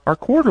to our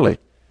quarterly,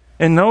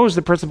 and knows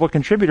the principal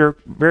contributor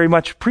very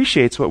much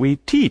appreciates what we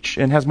teach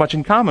and has much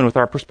in common with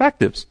our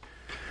perspectives.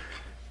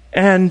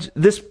 And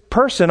this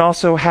person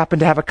also happened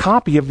to have a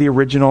copy of the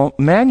original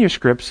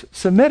manuscripts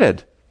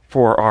submitted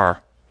for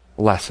our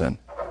lesson.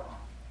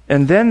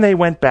 And then they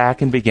went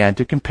back and began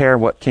to compare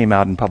what came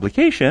out in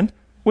publication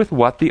with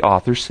what the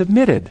authors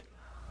submitted.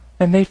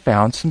 And they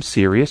found some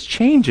serious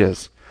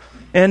changes.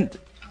 And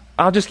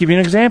I'll just give you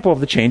an example of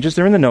the changes.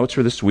 They're in the notes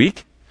for this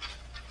week.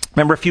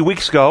 Remember a few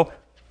weeks ago,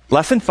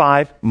 Lesson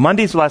 5,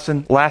 Monday's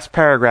lesson, last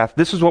paragraph,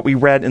 this is what we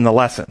read in the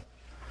lesson.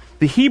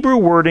 The Hebrew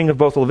wording of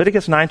both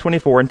Leviticus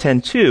 9:24 and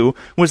 10:2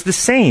 was the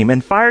same,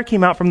 and fire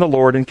came out from the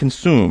Lord and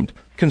consumed.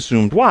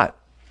 Consumed what?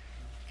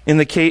 In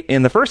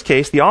the first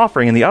case, the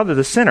offering, in the other,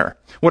 the sinner.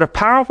 What a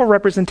powerful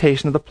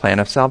representation of the plan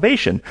of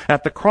salvation.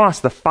 At the cross,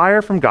 the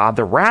fire from God,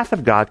 the wrath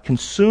of God,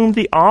 consumed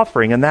the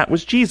offering, and that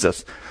was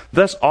Jesus.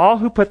 Thus, all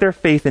who put their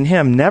faith in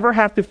him never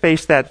have to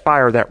face that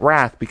fire, that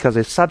wrath, because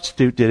a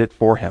substitute did it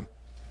for him.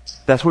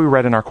 That's what we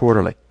read in our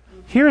quarterly.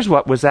 Here's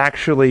what was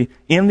actually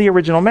in the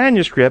original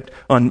manuscript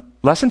on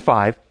Lesson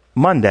 5,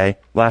 Monday,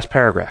 last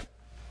paragraph.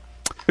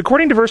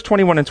 According to verse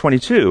 21 and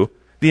 22,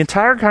 the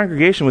entire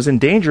congregation was in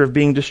danger of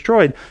being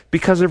destroyed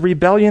because of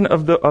rebellion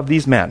of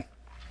these men.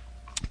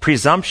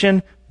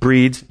 Presumption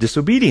breeds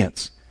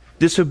disobedience.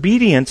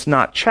 Disobedience,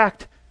 not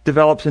checked,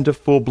 develops into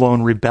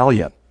full-blown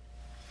rebellion.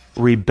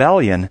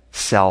 Rebellion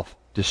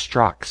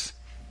self-destructs.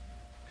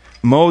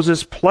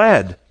 Moses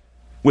pled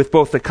with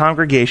both the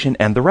congregation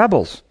and the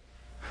rebels.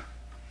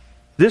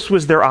 This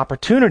was their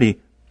opportunity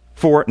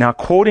for, now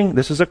quoting,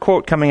 this is a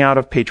quote coming out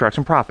of Patriarchs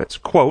and Prophets,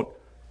 quote,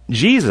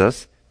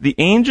 Jesus, the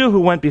angel who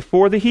went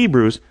before the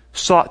Hebrews,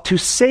 sought to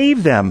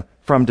save them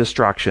from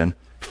destruction.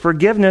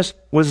 Forgiveness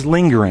was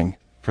lingering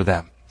for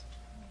them.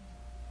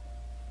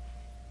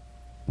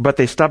 But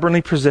they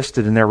stubbornly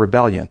persisted in their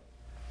rebellion.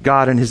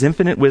 God, in his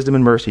infinite wisdom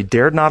and mercy,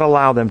 dared not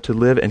allow them to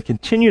live and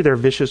continue their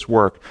vicious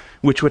work,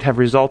 which would have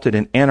resulted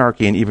in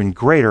anarchy and even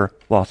greater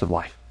loss of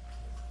life.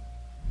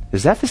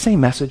 Is that the same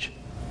message?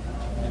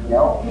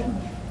 No.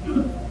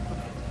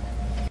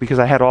 Because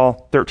I had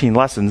all 13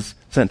 lessons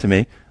sent to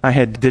me. I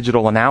had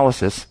digital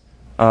analysis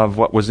of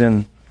what was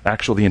in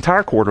actually the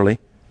entire quarterly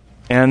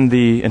and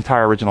the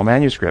entire original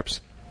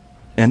manuscripts.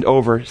 And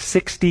over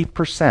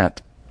 60%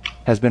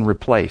 has been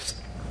replaced.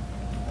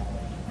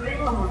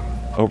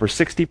 Over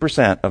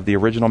 60% of the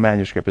original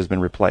manuscript has been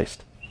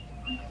replaced.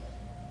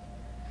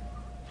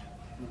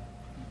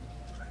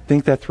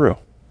 Think that through.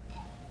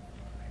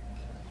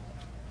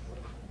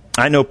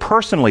 I know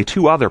personally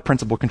 2 other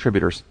principal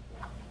contributors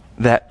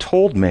that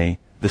told me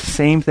the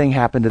same thing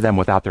happened to them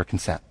without their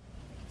consent.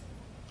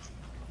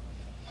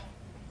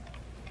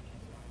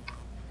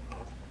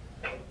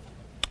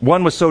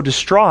 One was so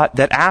distraught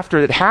that after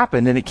it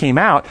happened and it came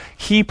out,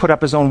 he put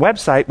up his own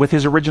website with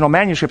his original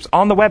manuscripts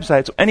on the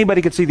website so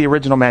anybody could see the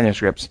original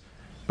manuscripts.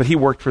 But he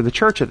worked for the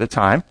church at the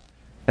time,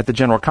 at the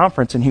general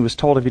conference, and he was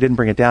told if he didn't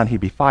bring it down,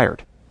 he'd be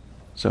fired.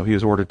 So he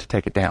was ordered to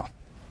take it down.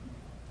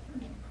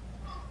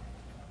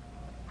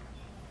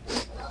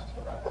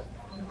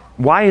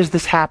 Why is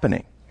this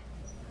happening?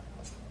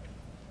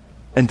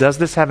 And does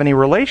this have any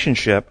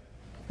relationship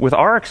with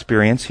our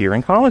experience here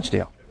in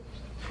Collegedale?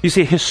 You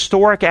see,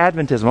 historic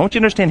Adventism. I want you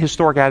to understand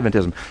historic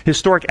Adventism.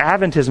 Historic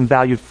Adventism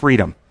valued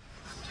freedom.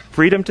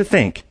 Freedom to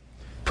think.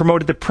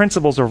 Promoted the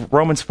principles of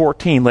Romans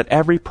 14, let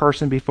every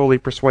person be fully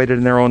persuaded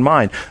in their own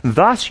mind.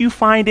 Thus you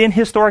find in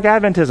historic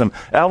Adventism,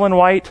 Ellen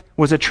White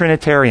was a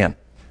Trinitarian.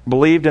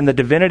 Believed in the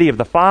divinity of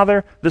the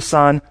Father, the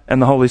Son,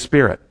 and the Holy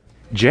Spirit.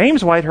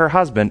 James White, her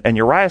husband, and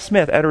Uriah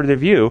Smith, editor of the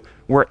View,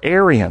 were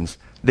Arians.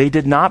 They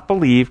did not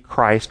believe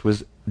Christ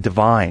was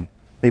divine.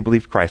 They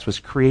believed Christ was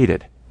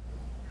created.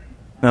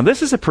 Now,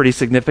 this is a pretty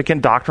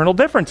significant doctrinal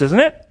difference, isn't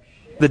it?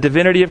 The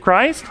divinity of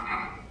Christ.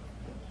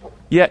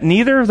 Yet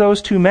neither of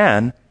those 2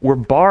 men were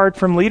barred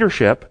from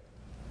leadership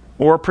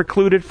or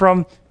precluded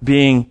from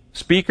being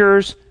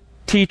speakers,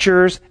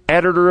 teachers,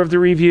 editor of the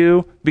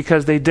Review,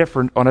 because they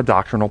differed on a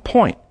doctrinal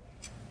point.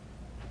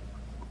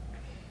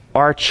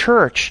 Our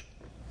church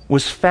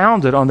was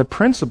founded on the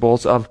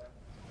principles of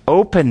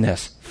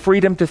openness,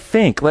 freedom to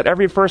think. Let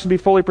every person be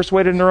fully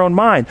persuaded in their own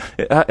mind.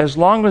 As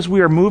long as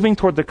we are moving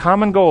toward the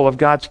common goal of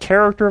God's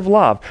character of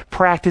love,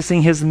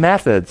 practicing his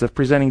methods of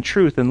presenting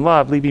truth and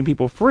love, leaving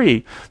people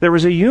free, there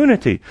was a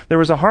unity. There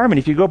was a harmony.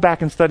 If you go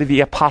back and study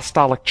the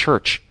apostolic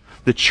church,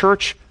 the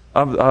church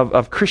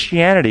of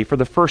Christianity for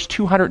the first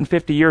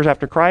 250 years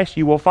after Christ,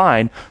 you will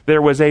find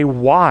there was a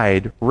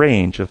wide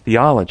range of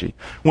theology.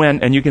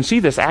 And you can see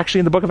this actually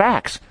in the book of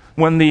Acts.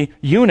 When the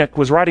eunuch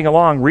was riding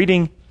along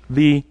reading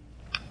the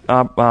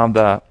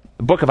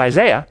book of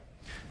Isaiah,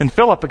 and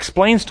Philip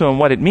explains to him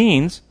what it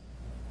means,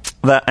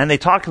 and they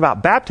talk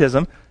about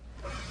baptism,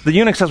 the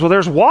eunuch says, well,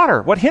 there's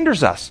water. What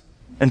hinders us?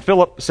 And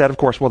Philip said, of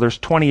course, well, there's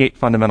 28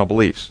 fundamental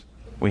beliefs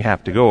we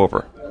have to go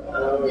over.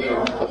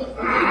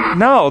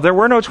 No, there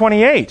were no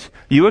 28.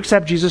 You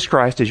accept Jesus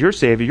Christ as your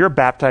Savior, you're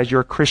baptized,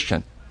 you're a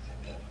Christian.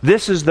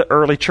 This is the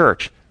early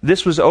church.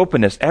 This was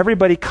openness.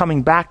 Everybody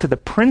coming back to the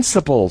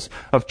principles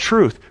of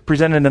truth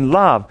presented in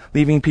love,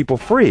 leaving people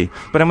free.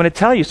 But I'm going to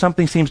tell you,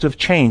 something seems to have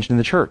changed in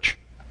the church.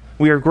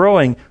 We are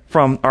growing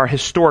from our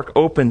historic,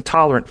 open,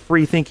 tolerant,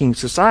 free-thinking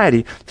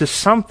society to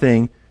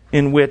something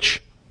in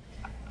which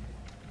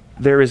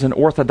there is an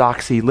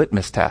orthodoxy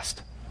litmus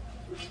test.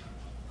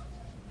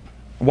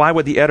 Why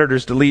would the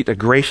editors delete a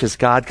gracious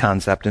God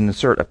concept and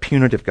insert a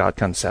punitive God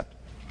concept?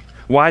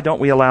 Why don't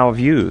we allow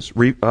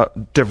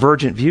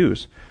divergent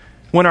views?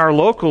 When our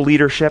local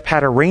leadership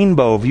had a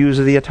rainbow views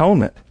of the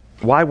atonement,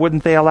 why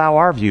wouldn't they allow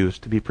our views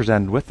to be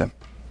presented with them?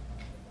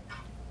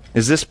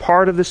 Is this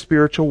part of the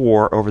spiritual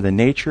war over the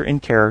nature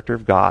and character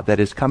of God that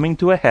is coming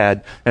to a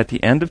head at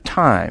the end of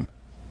time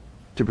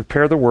to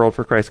prepare the world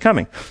for Christ's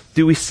coming?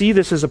 Do we see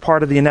this as a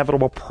part of the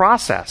inevitable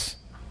process?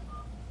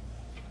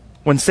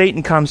 When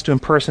Satan comes to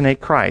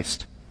impersonate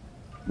Christ,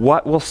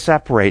 what will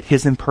separate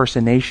his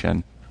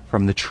impersonation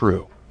from the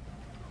true?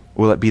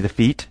 Will it be the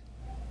feet?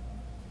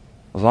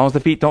 As long as the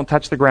feet don't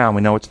touch the ground,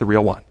 we know it's the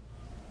real one.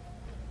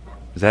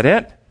 Is that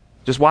it?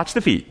 Just watch the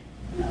feet.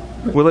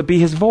 Will it be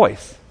his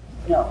voice?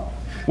 No.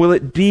 Will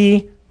it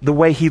be the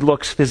way he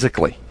looks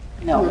physically?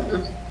 No.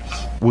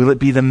 Will it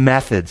be the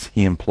methods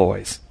he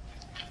employs?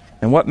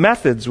 And what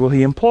methods will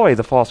he employ,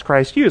 the false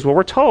Christ use? Well,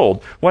 we're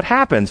told what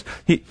happens.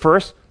 He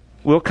first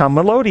will come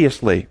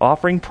melodiously,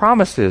 offering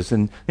promises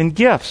and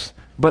gifts.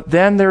 But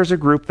then there's a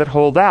group that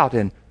hold out,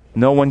 and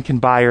no one can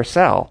buy or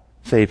sell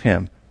save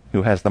him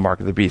who has the mark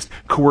of the beast.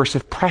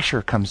 Coercive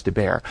pressure comes to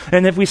bear.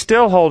 And if we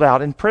still hold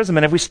out,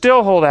 imprisonment, if we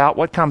still hold out,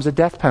 what comes? A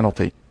death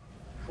penalty.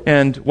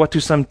 And what do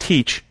some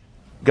teach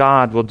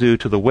God will do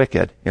to the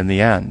wicked in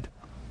the end?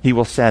 He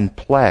will send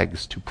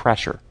plagues to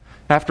pressure.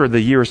 After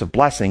the years of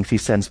blessings, he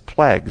sends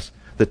plagues,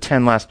 the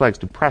 10 last plagues,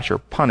 to pressure,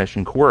 punish,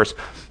 and coerce.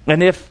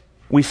 And if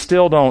we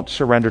still don't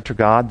surrender to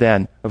God,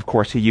 then, of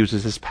course, he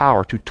uses his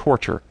power to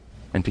torture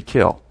and to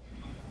kill.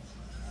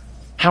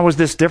 How is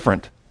this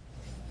different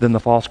than the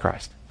false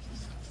Christ?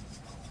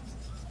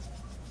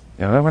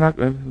 We're not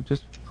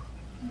just.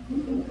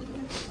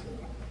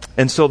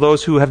 And so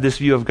those who have this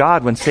view of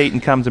God, when Satan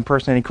comes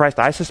impersonating Christ,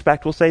 I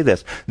suspect will say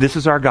this: this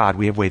is our God.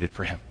 We have waited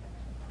for him.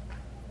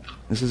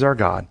 This is our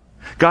God.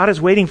 God is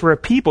waiting for a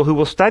people who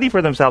will study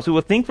for themselves, who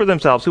will think for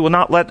themselves, who will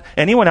not let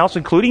anyone else,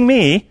 including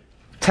me,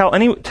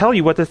 tell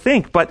you what to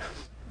think. But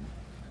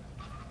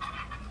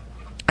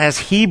as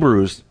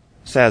Hebrews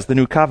says, the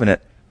New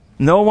Covenant,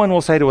 no one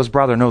will say to his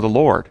brother, know the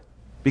Lord,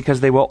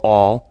 because they will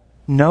all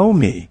know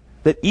me.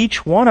 That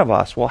each one of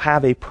us will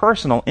have a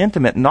personal,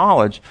 intimate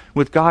knowledge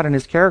with God and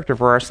his character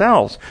for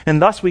ourselves.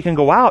 And thus we can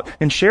go out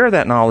and share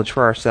that knowledge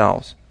for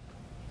ourselves.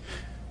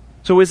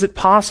 So is it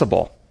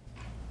possible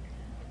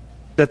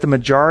that the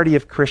majority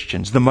of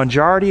Christians, the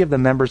majority of the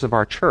members of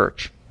our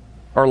church,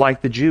 are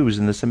like the Jews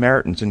and the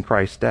Samaritans in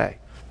Christ's day?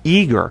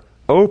 Eager,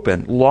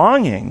 open,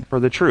 longing for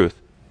the truth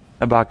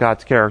about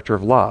God's character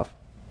of love,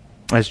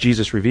 as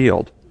Jesus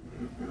revealed.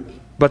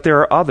 But there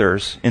are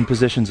others in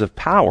positions of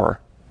power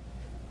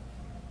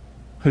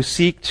who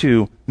seek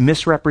to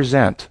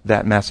misrepresent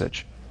that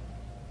message.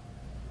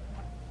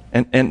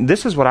 And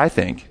this is what I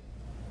think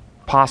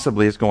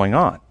possibly is going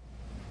on.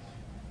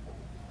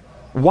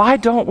 Why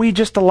don't we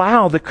just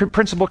allow the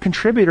principal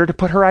contributor to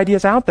put her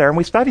ideas out there and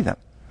we study them?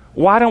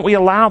 Why don't we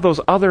allow those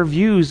other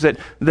views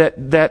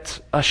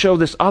that show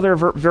this other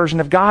version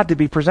of God to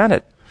be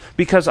presented?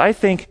 Because I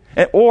think,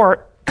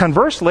 or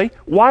conversely,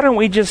 why don't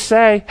we just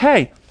say,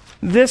 hey,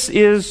 this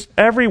is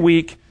every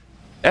week,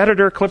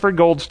 Editor Clifford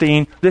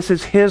Goldstein, this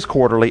is his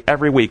quarterly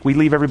every week. We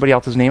leave everybody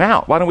else's name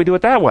out. Why don't we do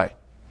it that way?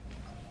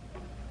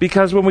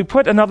 Because when we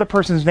put another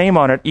person's name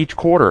on it each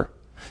quarter,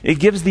 it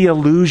gives the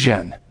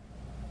illusion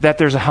that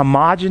there's a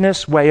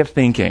homogeneous way of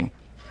thinking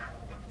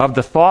of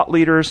the thought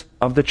leaders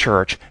of the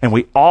church, and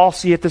we all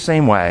see it the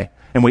same way,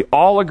 and we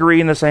all agree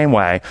in the same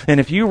way.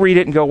 And if you read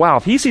it and go, wow,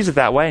 if he sees it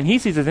that way, and he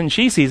sees it, and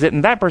she sees it,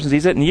 and that person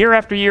sees it, and year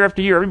after year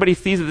after year, everybody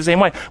sees it the same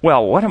way,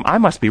 well, I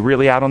must be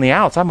really out on the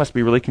outs. I must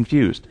be really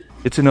confused.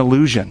 It's an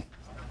illusion.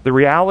 The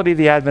reality of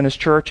the Adventist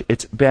church,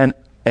 it's been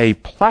a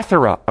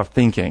plethora of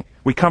thinking.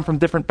 We come from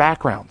different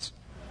backgrounds,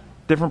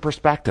 different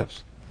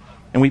perspectives,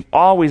 and we've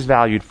always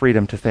valued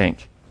freedom to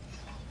think,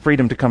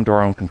 freedom to come to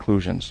our own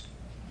conclusions.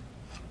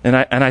 And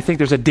I think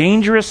there's a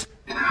dangerous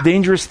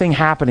thing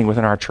happening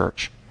within our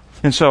church.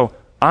 And so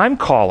I'm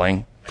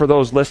calling for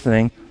those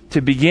listening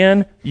to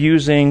begin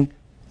using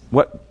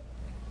what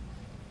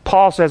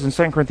Paul says in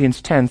 2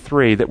 Corinthians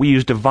 10:3, that we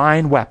use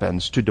divine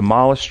weapons to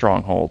demolish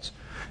strongholds.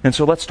 And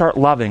so let's start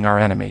loving our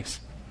enemies.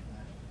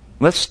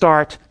 Let's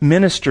start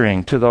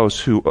ministering to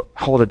those who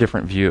hold a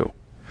different view.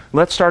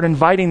 Let's start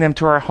inviting them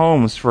to our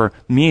homes for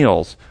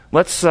meals.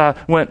 Let's,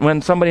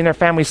 when somebody in their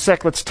family's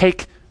sick, let's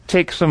take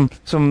some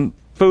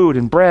food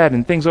and bread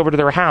and things over to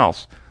their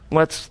house.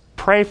 Let's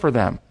pray for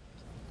them.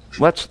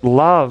 Let's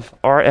love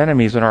our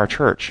enemies in our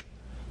church.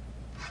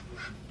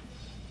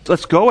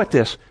 Let's go at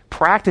this,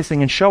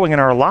 practicing and showing in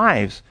our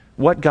lives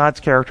what God's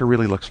character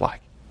really looks like.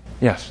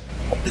 Yes?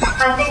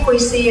 I think we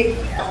see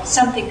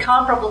something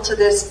comparable to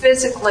this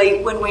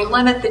physically when we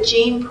limit the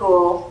gene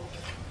pool.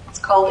 It's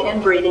called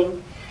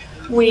inbreeding.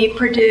 We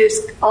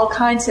produce all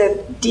kinds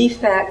of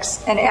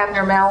defects and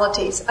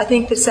abnormalities. I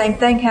think the same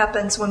thing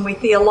happens when we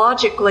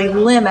theologically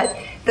limit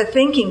the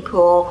thinking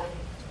pool,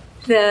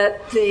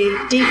 that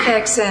the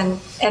defects and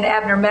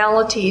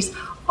abnormalities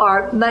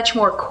are much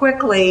more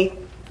quickly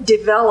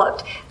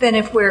developed than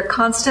if we're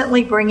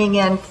constantly bringing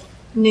in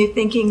new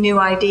thinking, new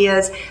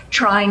ideas,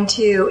 trying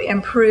to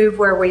improve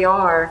where we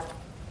are.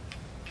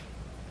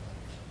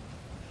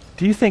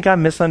 Do you think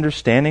I'm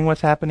misunderstanding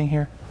what's happening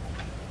here?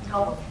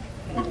 No.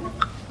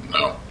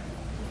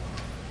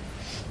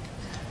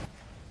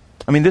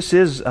 I mean, this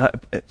is,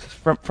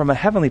 from a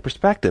heavenly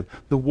perspective,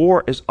 the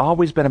war has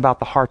always been about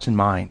the hearts and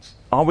minds,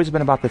 always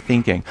been about the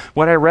thinking.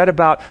 What I read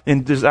about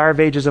in Desire of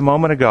Ages a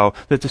moment ago,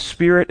 that the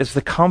Spirit is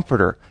the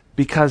comforter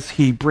because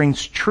he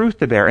brings truth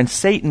to bear, and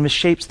Satan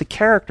misshapes the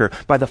character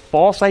by the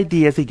false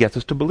ideas he gets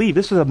us to believe.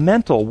 This is a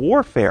mental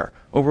warfare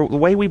over the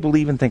way we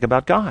believe and think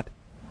about God.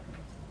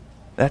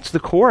 That's the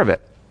core of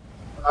it.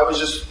 I was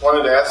just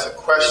wanted to ask a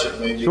question,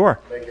 maybe Sure.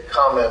 Make a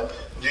comment.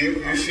 Do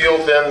you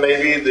feel then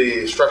maybe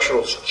the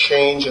structural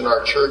change in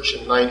our church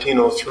in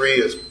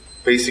 1903 has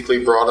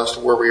basically brought us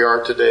to where we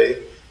are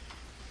today?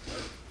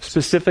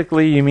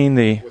 Specifically, you mean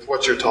With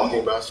what you're talking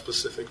about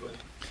specifically?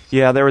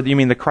 Yeah, you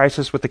mean the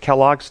crisis with the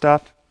Kellogg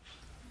stuff?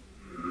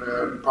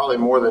 Probably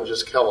more than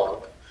just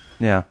Kellogg.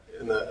 Yeah.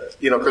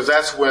 Because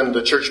that's when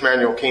the church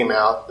manual came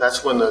out.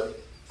 That's when the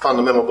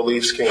fundamental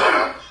beliefs came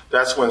out.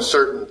 That's when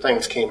certain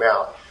things came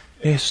out.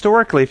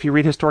 Historically, if you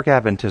read Historic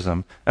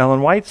Adventism,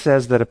 Ellen White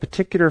says that a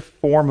particular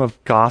form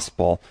of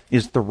gospel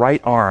is the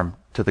right arm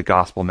to the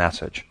gospel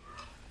message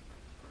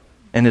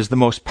and is the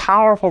most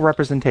powerful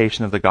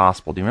representation of the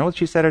gospel. Do you remember what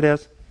she said it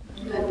is?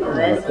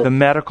 The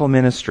medical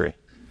ministry.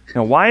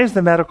 Now, why is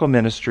the medical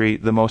ministry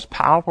the most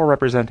powerful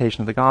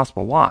representation of the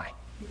gospel? Why?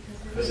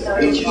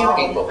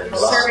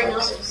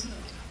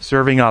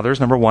 Serving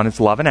others, number one, it's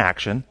love in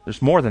action.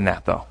 There's more than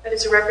that, though. But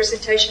it's a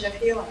representation of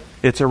healing.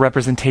 It's a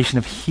representation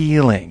of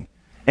healing.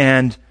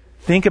 And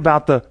think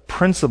about the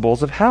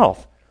principles of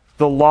health.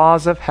 The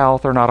laws of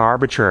health are not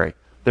arbitrary.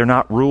 They're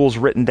not rules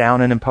written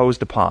down and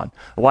imposed upon.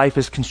 Life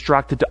is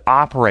constructed to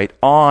operate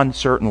on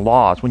certain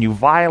laws. When you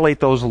violate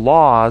those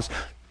laws,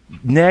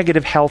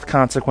 negative health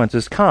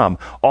consequences come.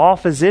 All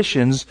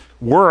physicians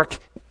work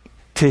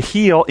to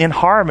heal in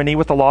harmony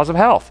with the laws of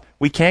health.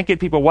 We can't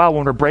get people well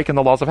when we're breaking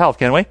the laws of health,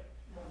 can we?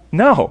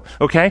 No.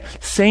 Okay?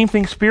 Same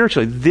thing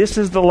spiritually. This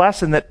is the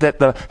lesson that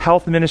the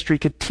health ministry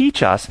could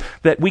teach us,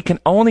 that we can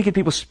only get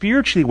people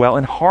spiritually well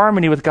in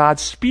harmony with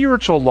God's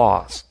spiritual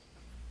laws.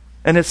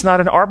 And it's not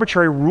an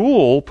arbitrary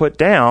rule put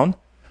down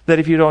that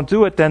if you don't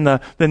do it, then the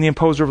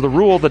imposer of the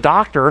rule, the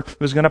doctor,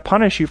 is going to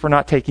punish you for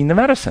not taking the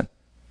medicine.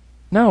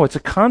 No, it's a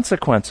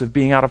consequence of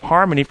being out of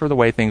harmony for the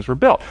way things were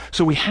built.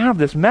 So we have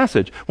this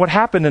message. What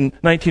happened in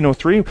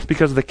 1903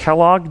 because of the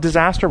Kellogg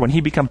disaster, when he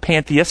became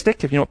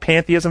pantheistic, if you know what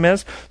pantheism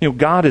is,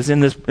 God is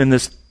in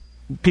this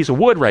piece of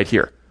wood right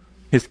here.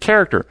 His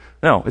character.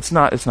 No, it's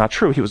not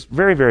true. He was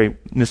very, very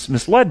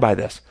misled by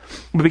this.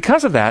 But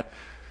because of that,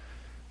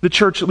 the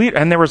church leader,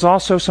 and there was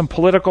also some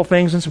political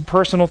things and some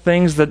personal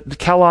things that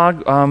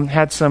Kellogg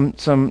had some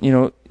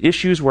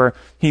issues where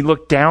he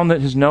looked down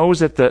his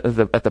nose at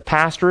the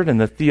pastorate and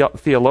the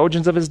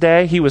theologians of his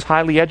day. He was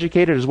highly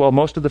educated as well.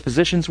 Most of the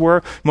physicians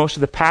were. Most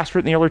of the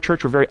pastorate in the early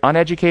church were very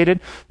uneducated,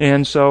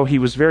 and so he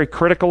was very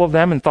critical of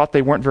them and thought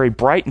they weren't very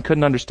bright and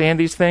couldn't understand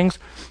these things.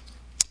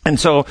 And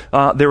so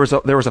there was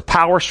a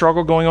power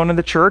struggle going on in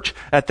the church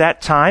at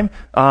that time.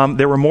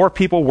 There were more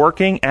people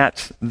working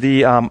at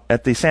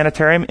the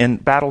sanitarium in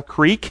Battle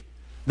Creek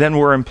than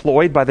were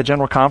employed by the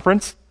General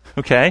Conference.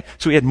 Okay,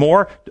 so he had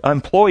more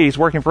employees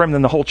working for him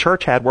than the whole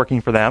church had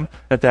working for them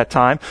at that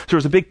time. So there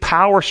was a big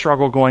power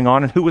struggle going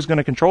on, and who was going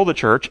to control the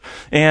church.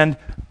 And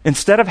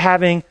instead of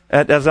having,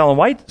 as Ellen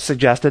White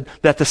suggested,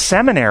 that the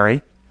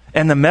seminary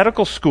and the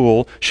medical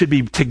school should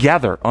be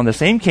together on the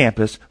same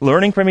campus,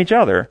 learning from each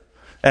other.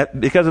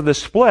 Because of the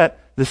split,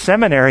 the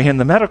seminary and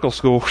the medical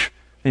school,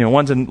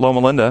 one's in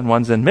Loma Linda and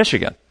one's in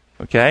Michigan.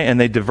 Okay? And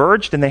they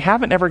diverged and they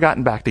haven't ever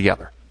gotten back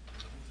together.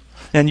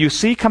 And you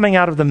see coming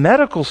out of the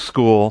medical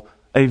school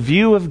a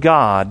view of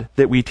God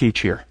that we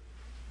teach here.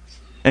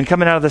 And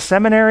coming out of the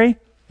seminary,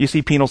 you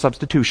see penal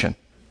substitution.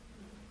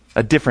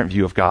 A different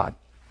view of God.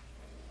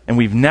 And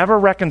we've never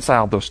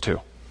reconciled those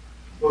two.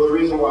 Well, the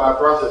reason why I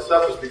brought this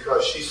up is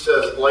because she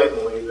says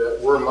blatantly that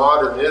we're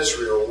modern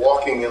Israel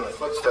walking in the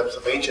footsteps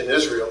of ancient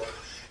Israel.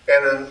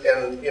 And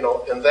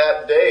in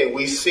that day,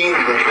 we seen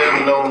the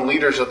then known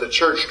leaders of the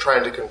church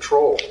trying to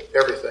control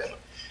everything.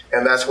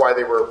 And that's why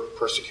they were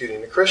persecuting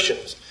the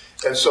Christians.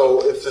 And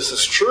so if this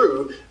is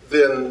true,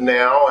 then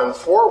now and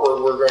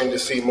forward, we're going to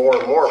see more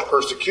and more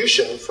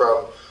persecution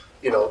from,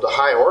 the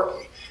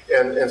hierarchy.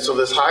 And so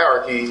this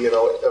hierarchy,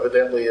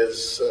 evidently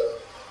is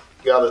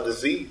got a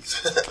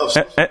disease.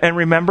 And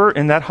remember,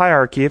 in that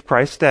hierarchy of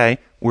Christ's day,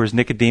 was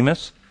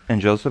Nicodemus and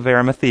Joseph of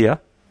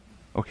Arimathea.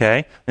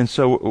 Okay? And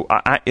so,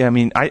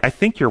 I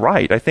think you're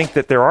right. I think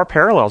that there are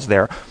parallels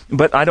there,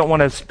 but I don't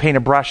want to paint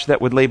a brush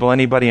that would label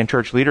anybody in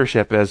church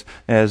leadership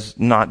as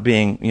not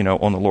being,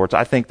 on the Lord's.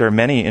 I think there are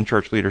many in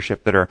church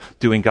leadership that are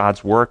doing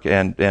God's work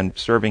and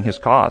serving His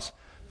cause.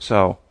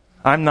 So,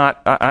 I'm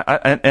not,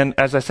 and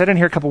as I said in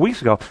here a couple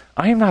weeks ago,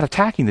 I am not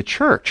attacking the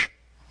church.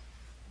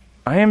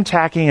 I am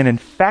attacking an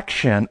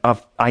infection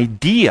of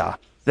idea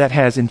that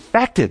has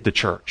infected the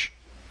church.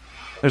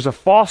 There's a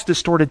false,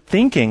 distorted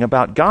thinking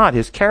about God,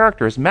 His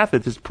character, His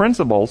methods, His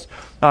principles,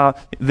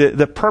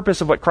 the purpose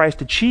of what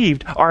Christ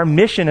achieved, our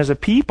mission as a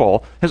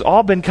people has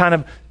all been kind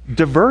of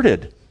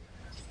diverted.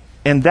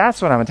 And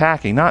that's what I'm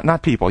attacking,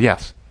 not people.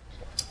 Yes?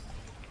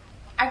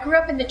 I grew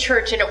up in the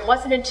church, and it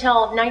wasn't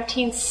until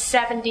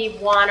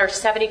 1971 or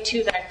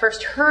 72 that I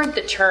first heard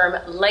the term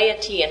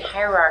laity and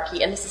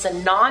hierarchy. And this is a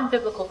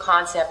non-biblical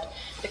concept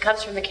that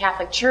comes from the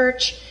Catholic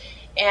Church.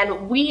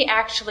 And we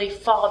actually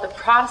follow the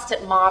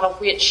Protestant model,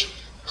 which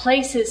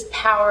places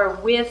power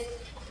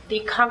with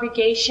the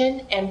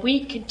congregation, and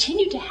we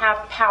continue to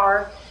have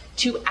power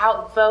to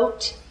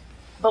outvote,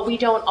 but we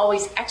don't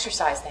always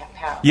exercise that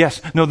power. Yes.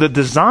 No, the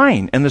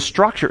design and the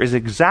structure is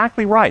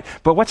exactly right.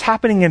 But what's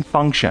happening in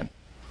function?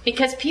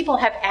 Because people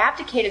have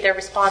abdicated their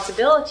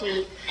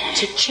responsibility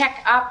to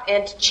check up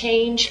and to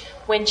change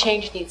when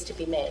change needs to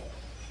be made.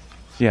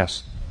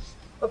 Yes.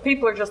 But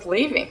people are just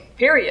leaving,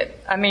 period.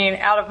 I mean,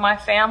 out of my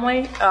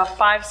family,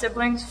 5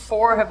 siblings,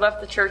 4 have left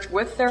the church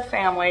with their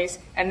families,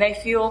 and they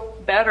feel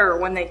better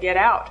when they get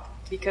out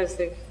because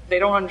they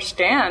don't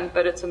understand,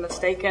 but it's a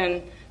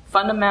mistaken,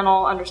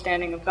 fundamental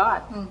understanding of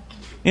God.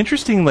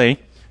 Interestingly,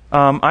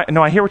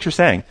 I hear what you're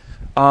saying.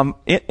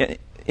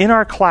 In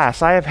our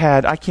class,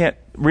 I can't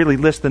really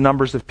list the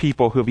numbers of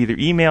people who have either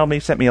emailed me,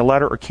 sent me a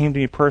letter, or came to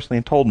me personally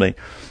and told me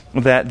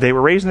that they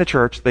were raised in the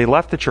church, they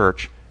left the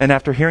church, and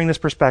after hearing this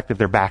perspective,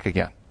 they're back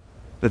again.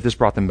 That this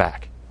brought them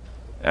back.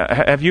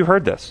 Have you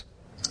heard this?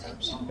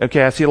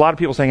 Okay, I see a lot of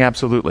people saying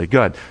absolutely.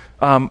 Good.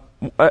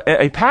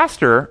 A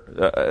pastor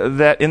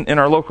that in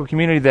our local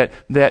community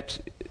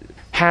that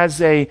has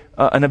an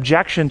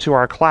objection to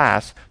our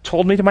class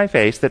told me to my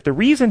face that the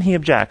reason he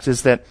objects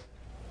is that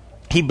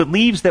he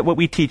believes that what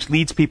we teach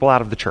leads people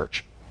out of the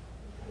church.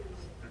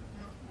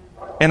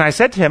 And I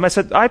said to him,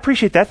 I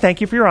appreciate that. Thank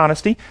you for your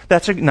honesty.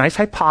 That's a nice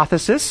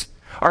hypothesis.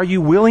 Are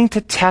you willing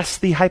to test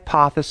the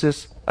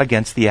hypothesis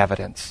against the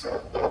evidence?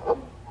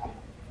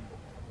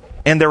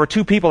 And there were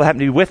two people that happened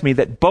to be with me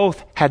that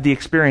both had the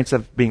experience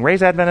of being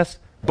raised Adventists,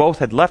 both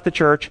had left the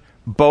church,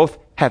 both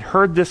had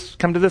heard this,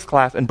 come to this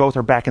class, and both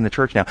are back in the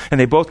church now. And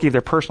they both gave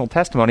their personal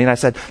testimony. And I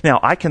said, now,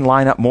 I can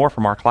line up more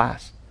from our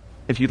class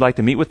if you'd like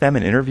to meet with them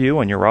and interview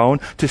on your own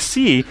to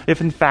see if,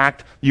 in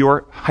fact,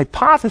 your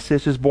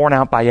hypothesis is borne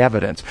out by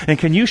evidence. And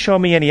can you show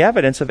me any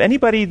evidence of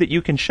anybody that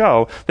you can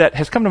show that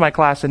has come to my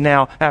class and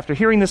now, after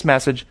hearing this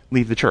message,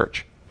 leave the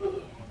church?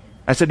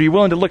 I said, are you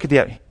willing to look at the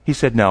evidence? He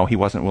said, no, he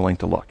wasn't willing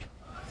to look.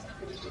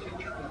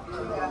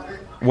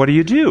 What do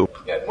you do?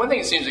 Yeah, one thing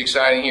that seems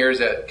exciting here is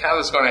that kind of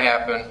what's going to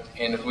happen,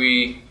 and if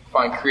we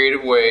find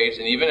creative ways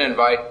and even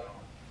invite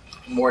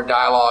more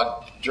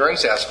dialogue during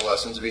Sabbatical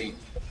lessons,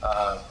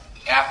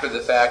 after the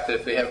fact, that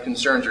if they have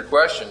concerns or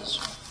questions,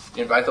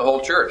 invite the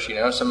whole church,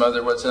 some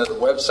other, what's another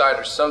website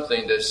or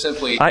something to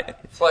simply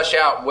flesh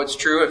out what's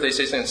true. If they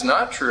say something's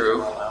not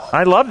true,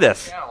 I love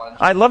this.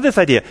 I love this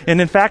idea.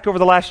 And in fact, over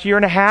the last year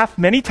and a half,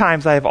 many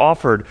times I have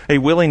offered a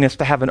willingness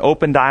to have an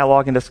open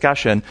dialogue and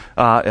discussion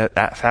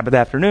at Sabbath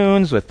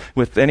afternoons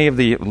with any of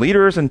the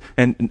leaders,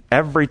 and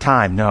every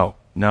time, no,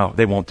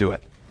 they won't do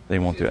it. They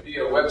won't do it.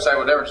 Via a website,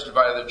 whatever, just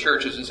invite other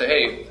churches and say,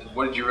 hey,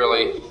 what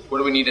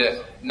do we need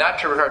to, not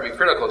to try to be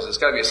critical, because it's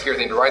got to be a scary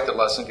thing to write the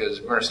lesson,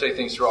 because we're going to say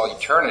things through all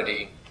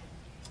eternity,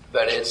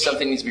 but it's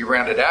something that needs to be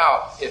rounded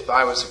out. If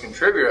I was a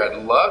contributor,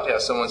 I'd love to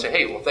have someone say,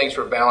 hey, well, thanks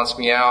for balancing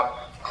me out,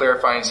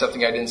 clarifying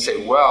something I didn't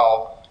say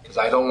well, because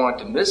I don't want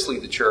to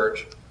mislead the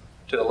church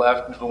to the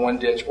left, to one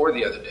ditch, or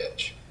the other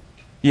ditch.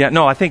 Yeah,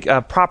 no, I think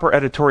proper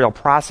editorial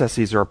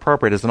processes are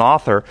appropriate. As an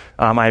author,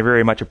 I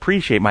very much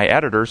appreciate my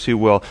editors who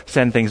will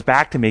send things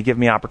back to me, give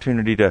me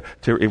opportunity to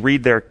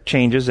read their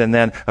changes, and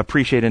then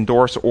appreciate,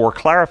 endorse, or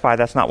clarify.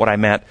 That's not what I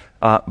meant,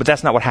 but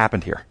that's not what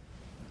happened here.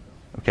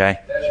 Okay?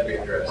 That should be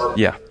addressed.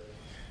 Yeah.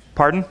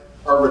 Pardon?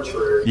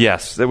 Arbitrary.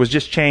 Yes, it was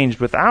just changed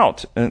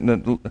without,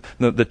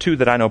 the two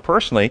that I know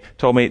personally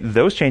told me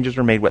those changes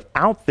were made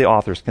without the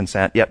author's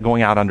consent, yet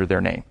going out under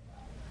their name.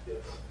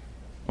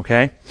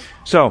 Okay?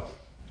 So,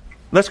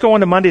 let's go on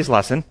to Monday's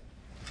lesson,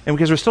 and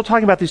because we're still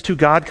talking about these two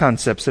God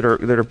concepts that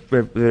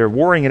are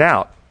warring it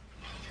out.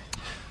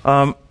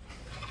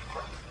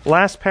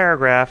 Last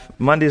paragraph,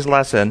 Monday's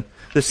lesson.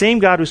 The same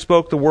God who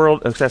spoke the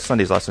world. That's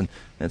Sunday's lesson.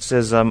 It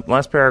says,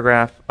 last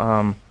paragraph,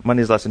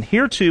 Monday's lesson.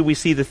 Here too we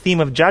see the theme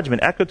of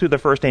judgment echoed through the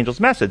first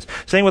angel's message,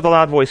 saying with a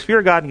loud voice,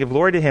 "Fear God and give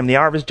glory to Him. The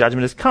hour of His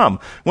judgment has come."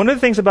 One of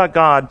the things about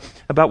God,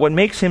 about what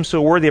makes Him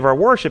so worthy of our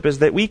worship, is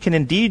that we can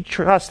indeed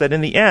trust that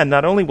in the end,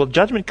 not only will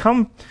judgment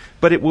come,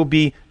 but it will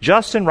be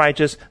just and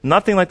righteous,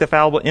 nothing like the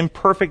fallible,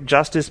 imperfect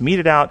justice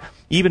meted out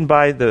even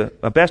by the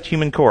best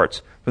human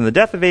courts. From the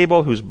death of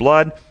Abel, whose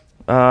blood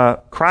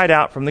cried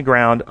out from the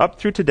ground, up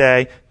through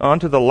today, on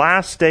to the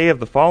last day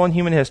of the fallen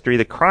human history,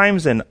 the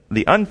crimes and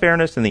the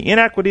unfairness and the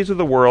inequities of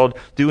the world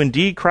do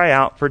indeed cry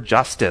out for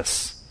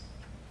justice.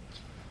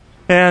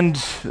 And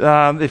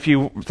some of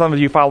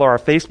you follow our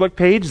Facebook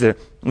page,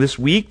 this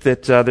week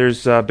that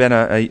there's been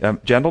a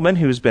gentleman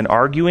who's been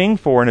arguing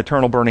for an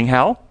eternal burning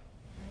hell.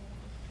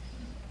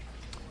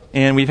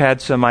 And we've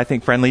had some, I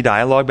think, friendly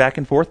dialogue back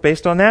and forth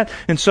based on that.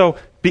 And so,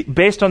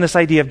 based on this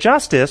idea of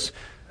justice,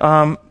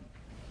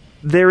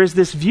 there is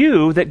this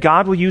view that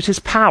God will use His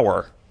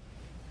power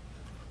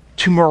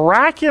to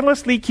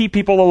miraculously keep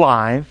people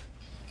alive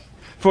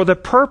for the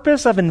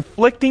purpose of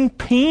inflicting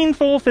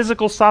painful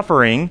physical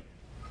suffering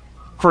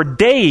for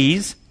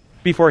days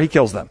before He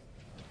kills them.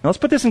 Now let's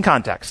put this in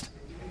context.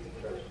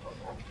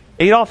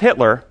 Adolf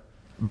Hitler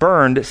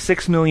burned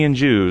 6 million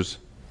Jews,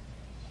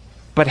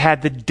 but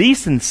had the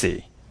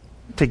decency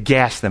to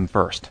gas them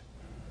first.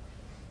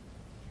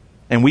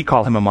 And we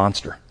call him a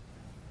monster.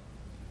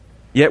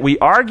 Yet we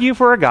argue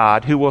for a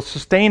God who will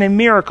sustain a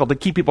miracle to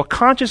keep people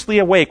consciously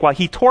awake while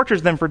He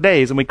tortures them for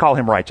days, and we call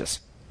Him righteous.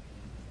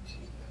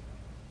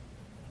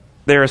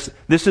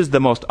 This is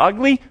the most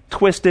ugly,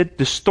 twisted,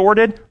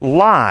 distorted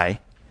lie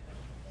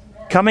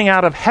coming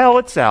out of hell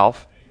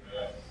itself,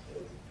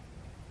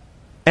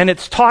 and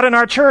it's taught in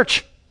our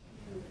church.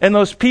 And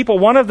those people,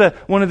 one of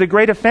the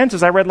great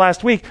offenses I read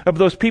last week of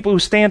those people who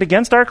stand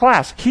against our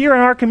class here in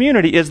our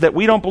community is that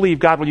we don't believe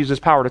God will use His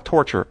power to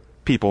torture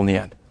people in the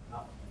end.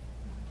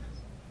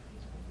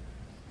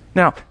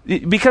 Now,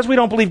 because we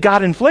don't believe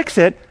God inflicts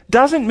it,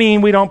 doesn't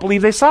mean we don't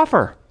believe they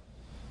suffer.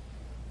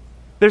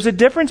 There's a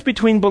difference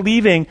between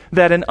believing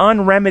that an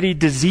unremedied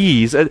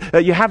disease,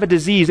 you have a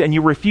disease and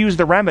you refuse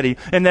the remedy,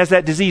 and as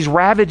that disease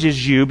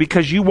ravages you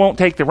because you won't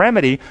take the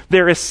remedy,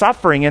 there is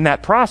suffering in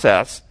that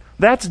process.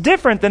 That's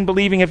different than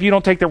believing if you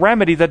don't take the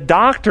remedy, the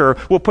doctor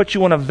will put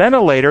you on a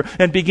ventilator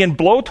and begin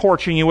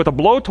blowtorching you with a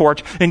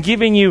blowtorch and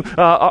giving you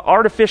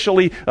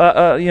artificially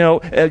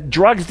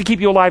drugs to keep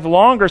you alive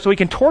longer so he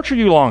can torture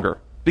you longer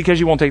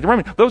because you won't take the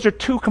remedy. Those are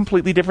two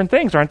completely different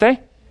things, aren't they?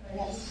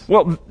 Yes.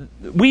 Well,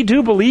 we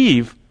do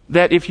believe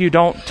that if you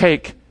don't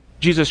take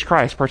Jesus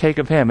Christ, partake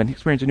of Him, and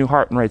experience a new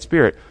heart and right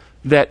spirit,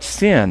 that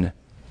sin,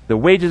 The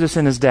wages of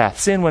sin is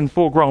death. Sin, when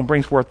full grown,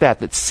 brings forth death.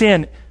 That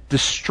sin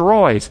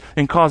destroys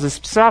and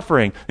causes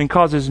suffering and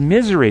causes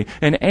misery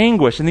and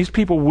anguish. And these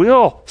people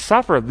will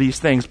suffer these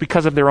things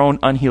because of their own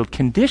unhealed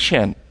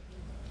condition,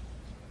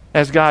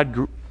 as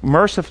God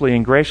mercifully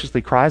and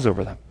graciously cries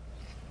over them.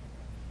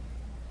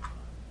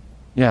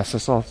 Yes, I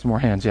saw some more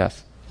hands.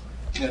 Yes.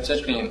 It's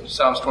interesting. In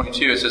Psalms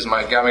 22, it says,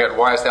 my God,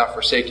 why hast thou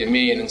forsaken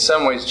me? And in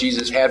some ways,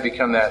 Jesus had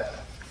become that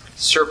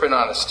serpent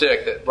on a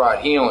stick that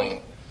brought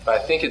healing. But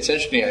I think it's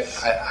interesting.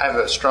 I have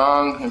a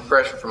strong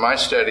impression from my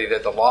study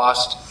that the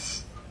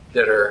lost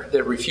that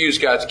refuse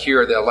God's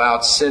cure, that allowed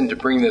sin to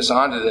bring this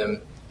onto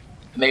them,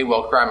 may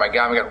well cry, my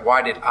God,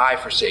 why did I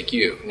forsake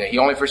you? Now, he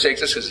only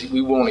forsakes us because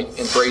we won't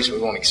embrace him,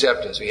 we won't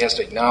accept him, so he has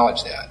to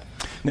acknowledge that.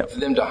 No.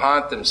 For them to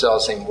haunt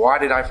themselves saying, why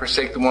did I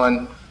forsake the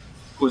one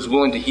who was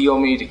willing to heal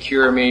me, to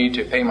cure me,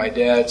 to pay my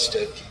debts?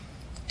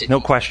 No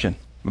question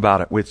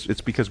about it.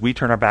 It's because we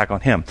turn our back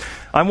on him.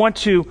 I want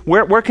to,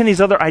 where can these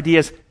other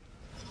ideas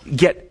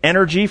get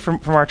energy from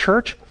our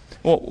church?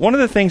 Well, one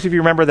of the things, if you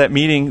remember that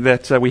meeting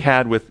that we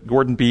had with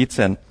Gordon Beetz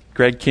and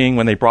Greg King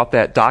when they brought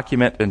that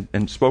document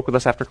and spoke with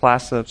us after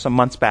class some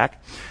months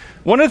back,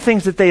 one of the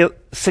things that they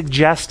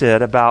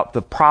suggested about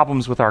the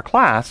problems with our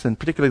class, and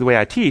particularly the way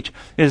I teach,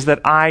 is that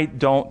I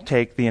don't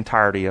take the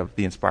entirety of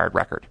the inspired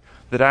record.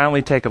 That I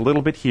only take a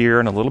little bit here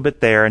and a little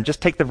bit there and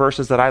just take the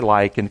verses that I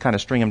like and kind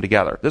of string them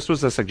together. This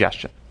was a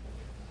suggestion,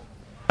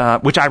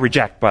 which I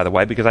reject, by the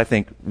way, because I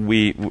think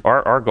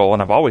our goal,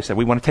 and I've always said,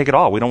 we want to take it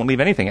all. We don't want to leave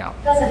anything out.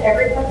 Doesn't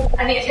everybody?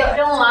 I mean, don't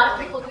a lot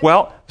of people?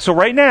 Well, so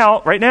right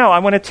now, I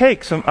want to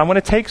take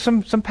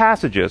some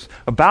passages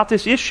about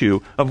this issue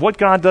of what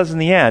God does in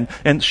the end,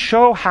 and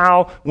show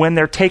how when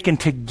they're taken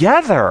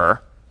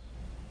together,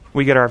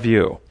 we get our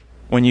view.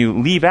 When you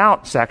leave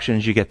out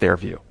sections, you get their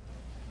view.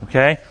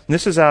 Okay? And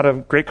this is out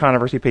of Great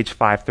Controversy, page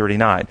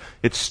 539.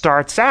 It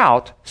starts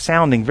out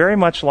sounding very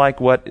much like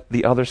what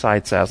the other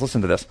side says.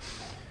 Listen to this.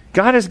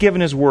 God has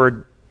given in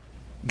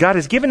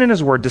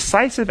His Word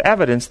decisive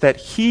evidence that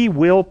He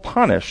will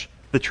punish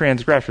the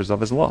transgressors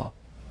of His law.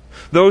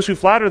 Those who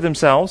flatter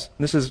themselves,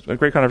 this is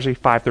Great Controversy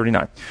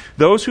 539,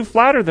 those who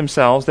flatter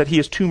themselves that He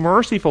is too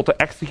merciful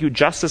to execute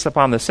justice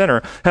upon the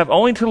sinner have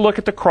only to look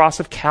at the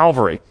cross of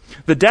Calvary.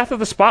 The death of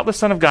the spotless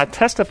Son of God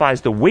testifies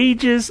the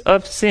wages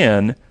of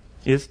sin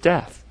is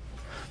death.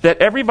 That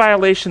every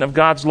violation of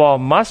God's law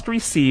must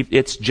receive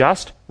its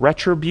just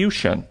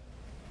retribution.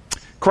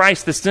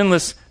 Christ, the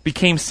sinless,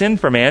 became sin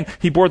for man.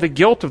 He bore the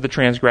guilt of the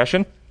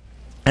transgression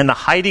and the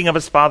hiding of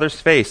his Father's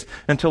face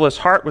until his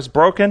heart was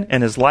broken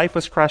and his life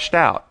was crushed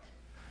out.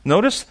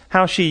 Notice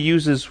how she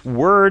uses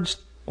words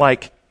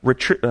like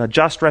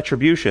just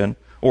retribution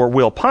or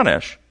will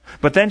punish,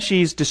 but then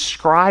she's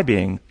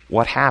describing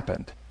what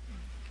happened.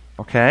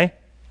 Okay?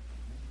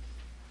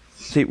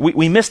 See,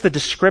 we miss the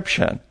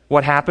description.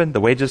 What happened? The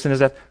wages of sin is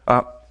death.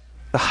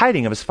 The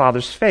hiding of his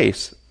Father's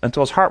face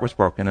until his heart was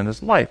broken and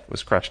his life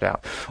was crushed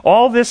out.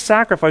 All this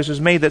sacrifice was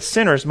made that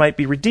sinners might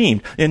be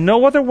redeemed. In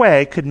no other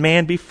way could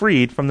man be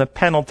freed from the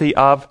penalty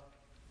of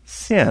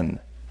sin.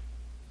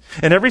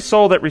 And every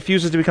soul that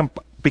refuses to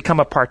become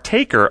a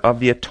partaker of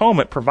the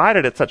atonement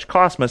provided at such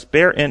cost must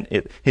bear in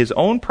his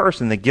own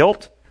person the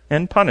guilt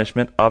and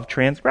punishment of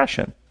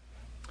transgression.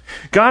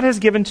 God has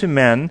given to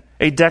men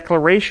a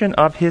declaration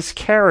of His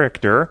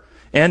character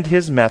and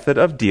His method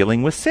of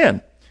dealing with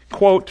sin.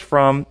 Quote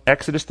from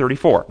Exodus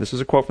 34. This is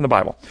a quote from the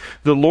Bible.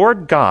 The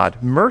Lord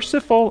God,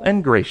 merciful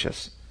and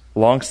gracious,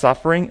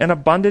 long-suffering and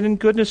abundant in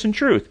goodness and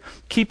truth,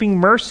 keeping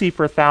mercy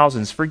for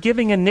thousands,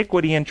 forgiving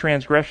iniquity and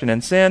transgression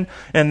and sin,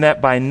 and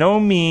that by no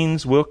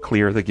means will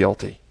clear the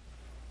guilty.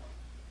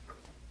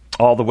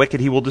 All the wicked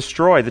He will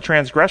destroy. The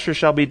transgressors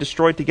shall be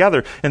destroyed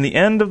together, and the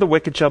end of the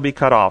wicked shall be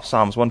cut off.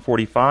 Psalms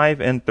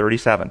 145 and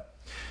 37.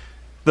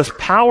 The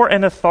power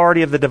and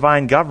authority of the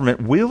divine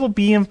government will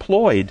be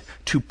employed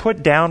to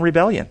put down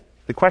rebellion.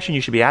 The question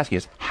you should be asking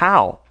is,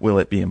 how will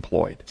it be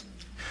employed?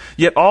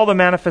 Yet all the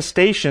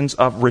manifestations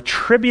of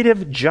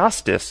retributive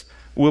justice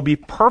will be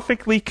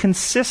perfectly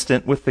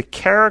consistent with the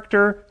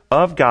character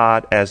of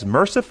God as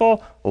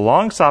merciful,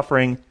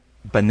 long-suffering,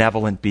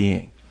 benevolent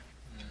being.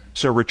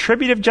 So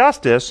retributive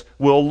justice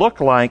will look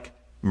like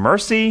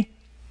mercy,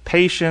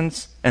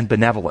 patience, and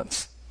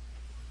benevolence.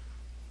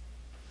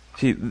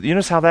 See, you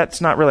notice how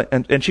that's not really,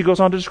 and she goes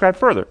on to describe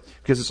further,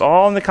 because it's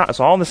all in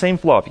the same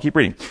flow. If you keep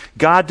reading,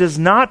 God does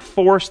not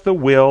force the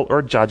will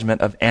or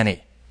judgment of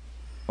any.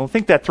 Well,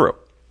 think that through.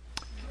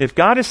 If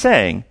God is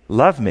saying,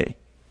 "Love me,"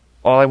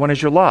 all I want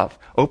is your love.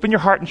 Open your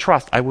heart and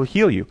trust. I will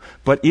heal you.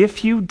 But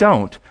if you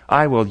don't,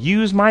 I will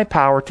use my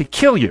power to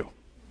kill you.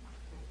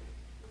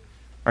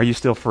 Are you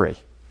still free?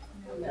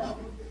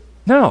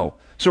 No.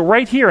 So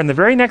right here in the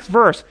very next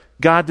verse,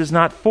 God does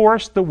not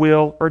force the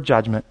will or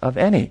judgment of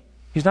any.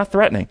 He's not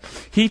threatening.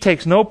 He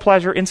takes no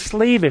pleasure in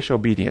slavish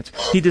obedience.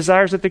 He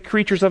desires that the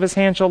creatures of His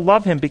hand shall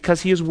love Him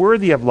because He is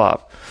worthy of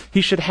love. He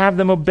should have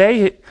them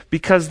obey it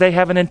because they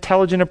have an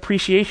intelligent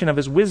appreciation of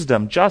His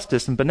wisdom,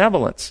 justice, and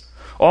benevolence.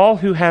 All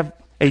who have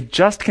a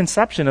just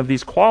conception of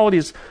these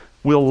qualities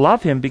will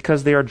love Him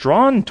because they are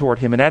drawn toward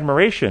Him in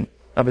admiration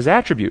of His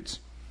attributes.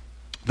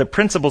 The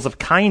principles of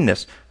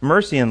kindness,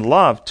 mercy, and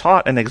love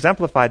taught and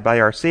exemplified by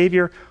our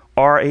Savior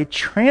are a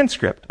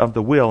transcript of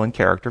the will and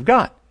character of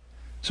God.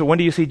 So when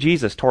do you see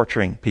Jesus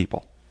torturing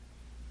people?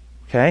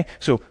 Okay,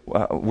 so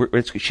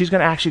she's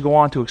going to actually go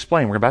on to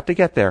explain. We're about to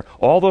get there.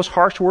 All those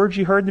harsh words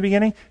you heard in the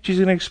beginning, she's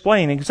going to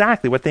explain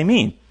exactly what they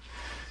mean.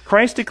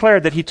 Christ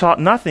declared that he taught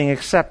nothing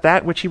except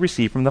that which he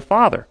received from the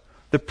Father.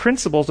 The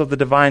principles of the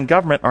divine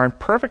government are in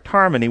perfect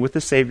harmony with the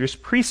Savior's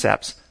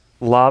precepts.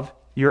 Love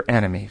your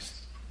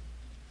enemies.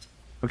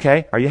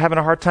 Okay, are you having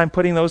a hard time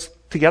putting those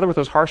together with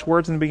those harsh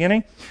words in the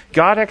beginning?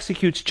 God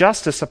executes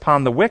justice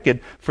upon the wicked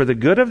for the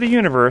good of the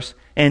universe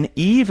and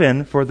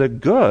even for the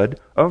good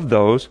of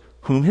those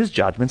whom his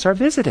judgments are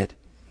visited.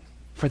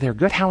 For their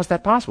good, how is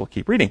that possible?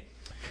 Keep reading.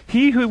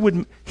 He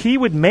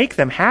would make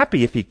them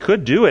happy if he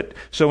could do it.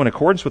 So in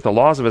accordance with the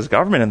laws of his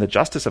government and the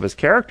justice of his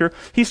character,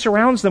 he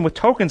surrounds them with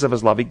tokens of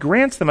his love. He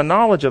grants them a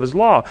knowledge of his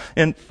law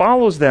and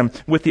follows them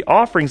with the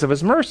offerings of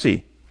his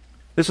mercy.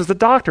 This is the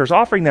doctors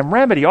offering them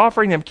remedy,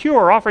 offering them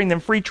cure, offering them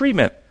free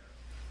treatment.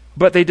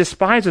 But they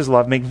despise his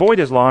love, make void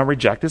his law, and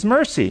reject his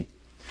mercy.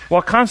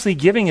 While constantly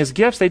giving his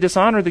gifts, they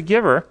dishonor the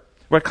giver.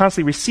 While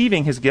constantly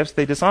receiving his gifts,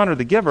 they dishonor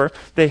the giver.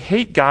 They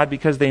hate God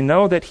because they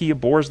know that he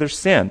abhors their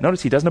sin.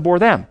 Notice he doesn't abhor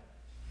them.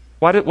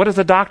 What does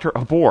a doctor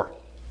abhor?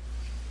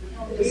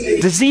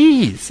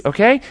 Disease.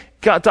 Okay?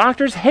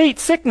 Doctors hate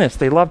sickness.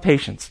 They love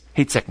patients.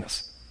 Hate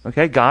sickness.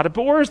 Okay? God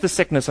abhors the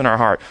sickness in our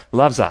heart.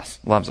 Loves us.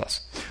 Loves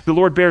us. The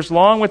Lord bears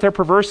long with their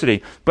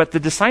perversity, but the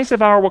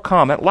decisive hour will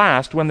come at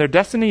last when their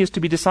destiny is to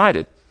be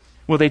decided.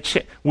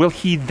 Will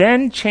he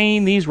then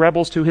chain these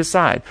rebels to his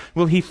side?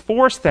 Will he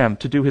force them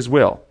to do his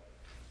will?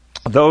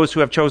 Those who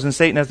have chosen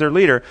Satan as their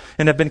leader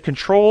and have been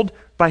controlled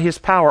by his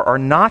power are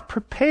not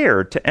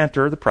prepared to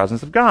enter the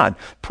presence of God.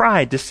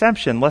 Pride,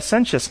 deception,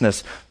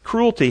 licentiousness,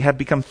 cruelty have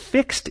become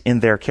fixed in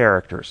their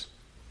characters.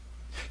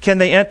 Can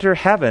they enter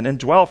heaven and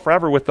dwell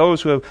forever with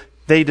those who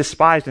they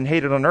despised and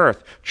hated on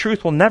earth?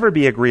 Truth will never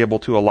be agreeable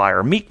to a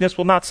liar. Meekness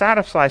will not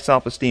satisfy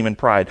self-esteem and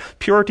pride.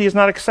 Purity is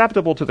not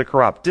acceptable to the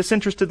corrupt.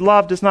 Disinterested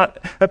love does not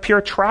appear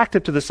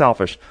attractive to the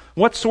selfish.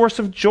 What source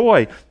of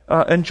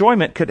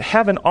enjoyment could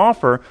heaven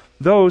offer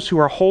those who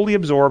are wholly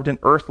absorbed in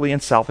earthly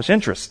and selfish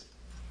interests?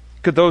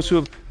 Could those who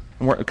have,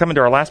 and we're coming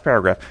to our last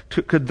paragraph,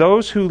 could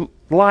those whose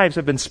lives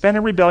have been spent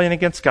in rebellion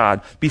against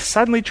God be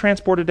suddenly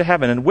transported to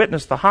heaven and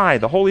witness the high,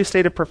 the holy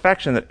state of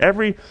perfection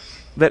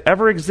that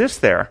ever exists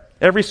there?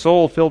 Every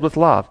soul filled with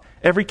love,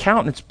 every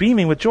countenance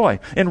beaming with joy,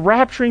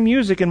 enrapturing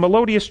music and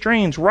melodious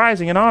strains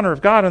rising in honor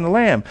of God and the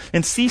Lamb,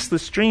 and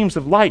ceaseless streams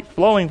of light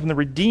flowing from the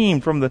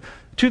redeemed from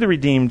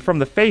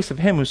the face of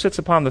him who sits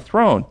upon the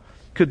throne.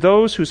 Could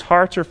those whose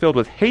hearts are filled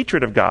with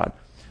hatred of God,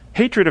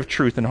 hatred of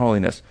truth and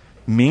holiness,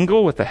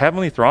 mingle with the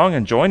heavenly throng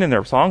and join in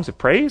their songs of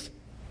praise?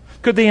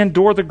 Could they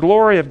endure the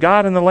glory of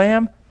God and the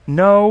Lamb?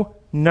 No,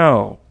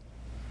 no.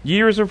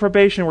 Years of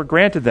probation were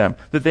granted them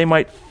that they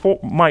might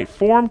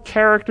form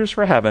characters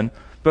for heaven,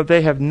 but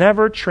they have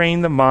never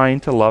trained the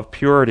mind to love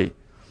purity.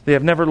 They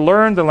have never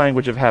learned the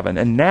language of heaven,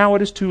 and now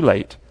it is too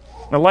late.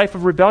 A life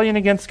of rebellion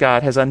against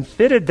God has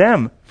unfitted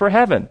them for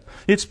heaven.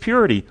 Its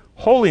purity,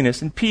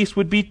 holiness, and peace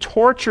would be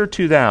torture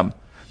to them.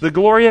 The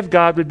glory of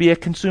God would be a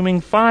consuming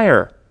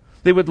fire.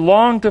 They would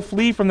long to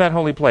flee from that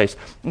holy place.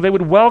 They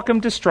would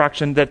welcome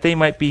destruction that they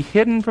might be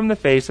hidden from the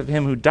face of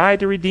him who died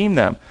to redeem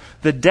them.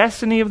 The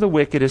destiny of the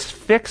wicked is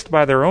fixed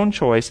by their own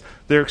choice.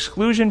 Their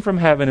exclusion from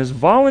heaven is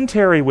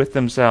voluntary with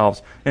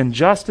themselves and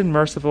just and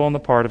merciful on the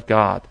part of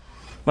God.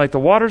 Like the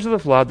waters of the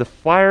flood, the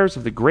fires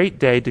of the great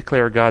day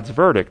declare God's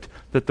verdict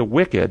that the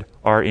wicked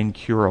are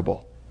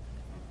incurable.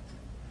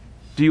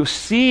 Do you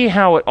see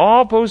how it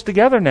all goes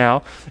together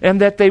now,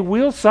 and that they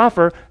will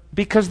suffer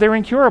because they're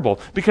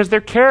incurable, because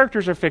their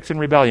characters are fixed in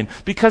rebellion,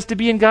 because to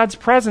be in God's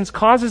presence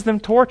causes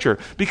them torture,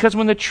 because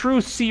when the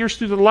truth sears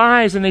through the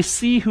lies and they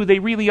see who they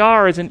really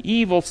are as an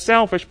evil,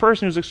 selfish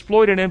person who's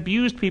exploited and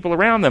abused people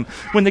around them,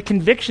 when the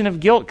conviction of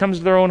guilt comes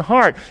to their own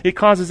heart, it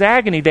causes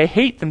agony. They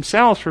hate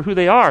themselves for who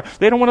they are.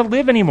 They don't want to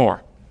live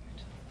anymore.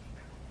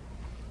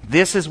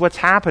 This is what's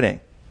happening.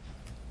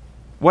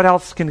 What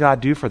else can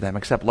God do for them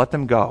except let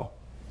them go?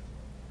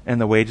 And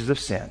the wages of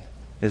sin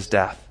is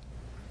death.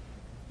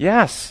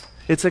 Yes.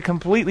 It's a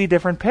completely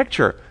different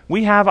picture.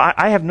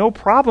 I have no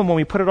problem when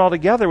we put it all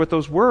together with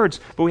those words,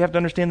 but we have to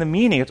understand the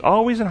meaning. It's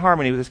always in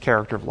harmony with his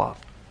character of love.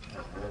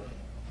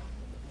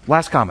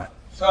 Last comment.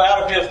 So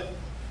out of his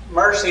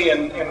mercy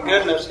and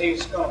goodness,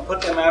 he's going to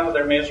put them out of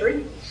their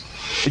misery?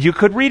 You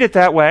could read it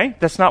that way.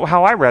 That's not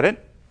how I read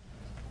it.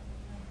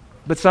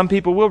 But some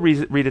people will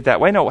read it that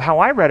way. No, how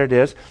I read it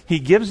is, he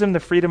gives them the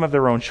freedom of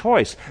their own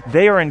choice.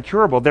 They are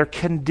incurable. Their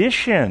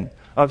condition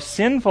of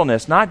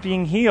sinfulness not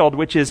being healed,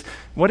 which is,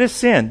 what is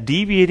sin?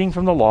 Deviating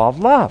from the law of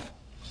love.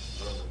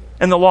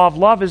 And the law of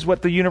love is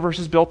what the universe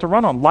is built to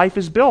run on. Life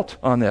is built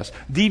on this.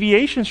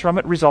 Deviations from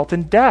it result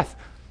in death.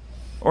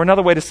 Or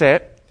another way to say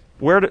it,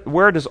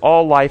 where does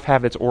all life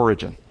have its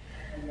origin?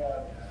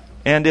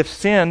 And if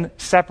sin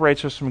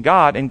separates us from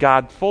God and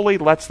God fully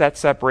lets that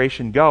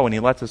separation go and he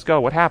lets us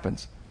go, what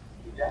happens?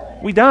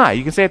 We die.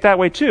 You can say it that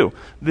way too.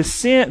 The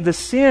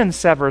sin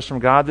severs from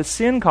God. The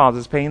sin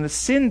causes pain. The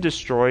sin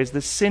destroys.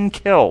 The sin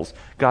kills.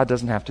 God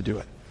doesn't have to do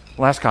it.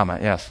 Last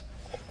comment, yes.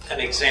 An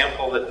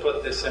example that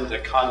put this into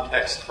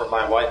context for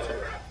my wife and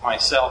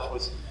myself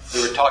was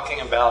we were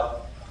talking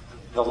about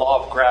the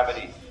law of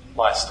gravity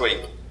last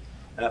week.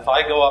 And if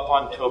I go up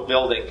onto a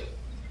building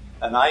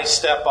and I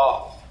step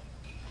off,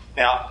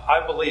 now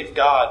I believe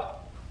God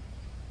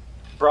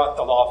brought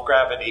the law of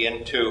gravity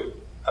into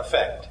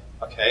effect.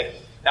 Okay?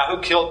 Now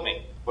who killed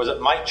me? Was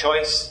it my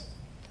choice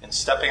in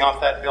stepping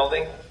off that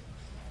building?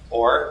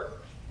 Or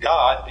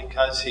God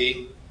because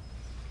He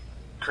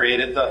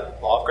created the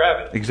law of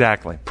gravity?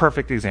 Exactly.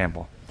 Perfect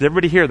example. Did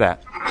everybody hear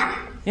that?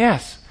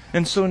 Yes.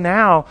 And so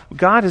now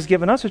God has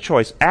given us a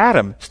choice.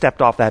 Adam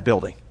stepped off that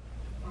building.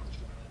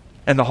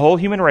 And the whole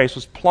human race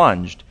was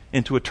plunged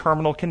into a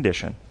terminal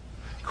condition.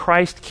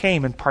 Christ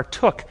came and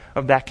partook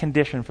of that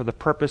condition for the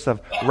purpose of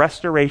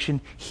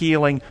restoration,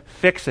 healing,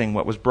 fixing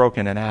what was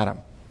broken in Adam.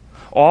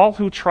 All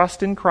who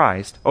trust in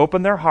Christ,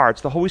 open their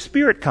hearts, the Holy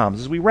Spirit comes,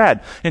 as we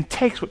read, and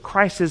takes what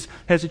Christ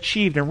has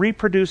achieved and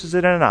reproduces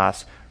it in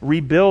us,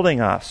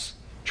 rebuilding us,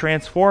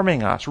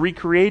 transforming us,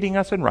 recreating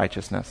us in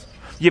righteousness,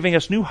 giving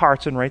us new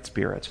hearts and right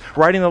spirits,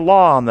 writing the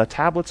law on the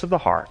tablets of the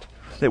heart,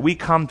 that we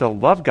come to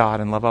love God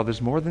and love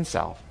others more than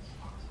self,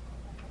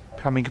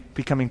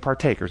 becoming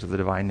partakers of the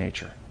divine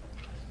nature,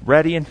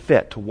 ready and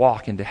fit to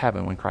walk into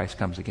heaven when Christ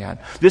comes again.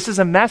 This is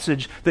a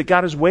message that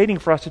God is waiting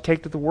for us to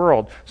take to the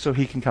world so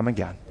He can come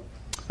again.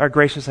 Our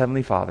gracious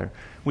Heavenly Father,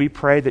 we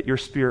pray that your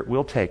Spirit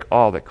will take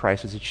all that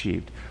Christ has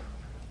achieved.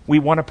 We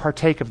want to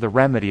partake of the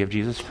remedy of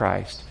Jesus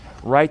Christ.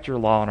 Write your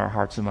law in our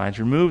hearts and minds.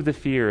 Remove the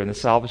fear and the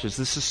selfishness,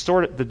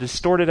 the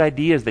distorted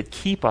ideas that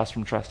keep us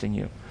from trusting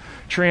you.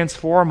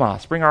 Transform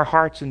us, bring our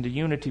hearts into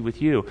unity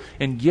with you,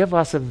 and give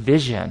us a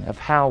vision of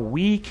how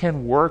we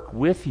can work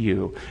with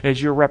you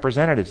as your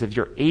representatives, as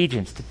your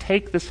agents, to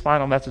take this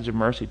final message of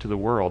mercy to the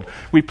world.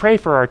 We pray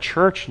for our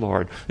church,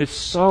 Lord. It's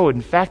so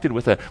infected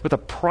with a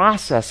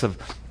process of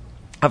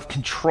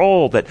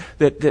control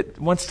that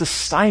wants to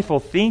stifle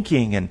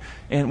thinking,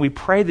 and we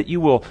pray that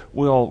you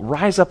will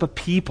rise up a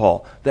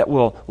people that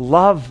will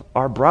love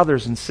our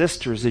brothers and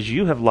sisters as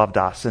you have loved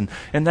us, and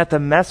that the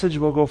message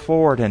will go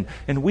forward,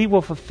 and we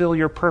will fulfill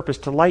your purpose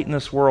to lighten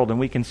this world, and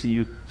we can see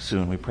you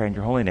soon. We pray in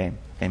your holy name.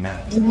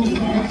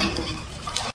 Amen.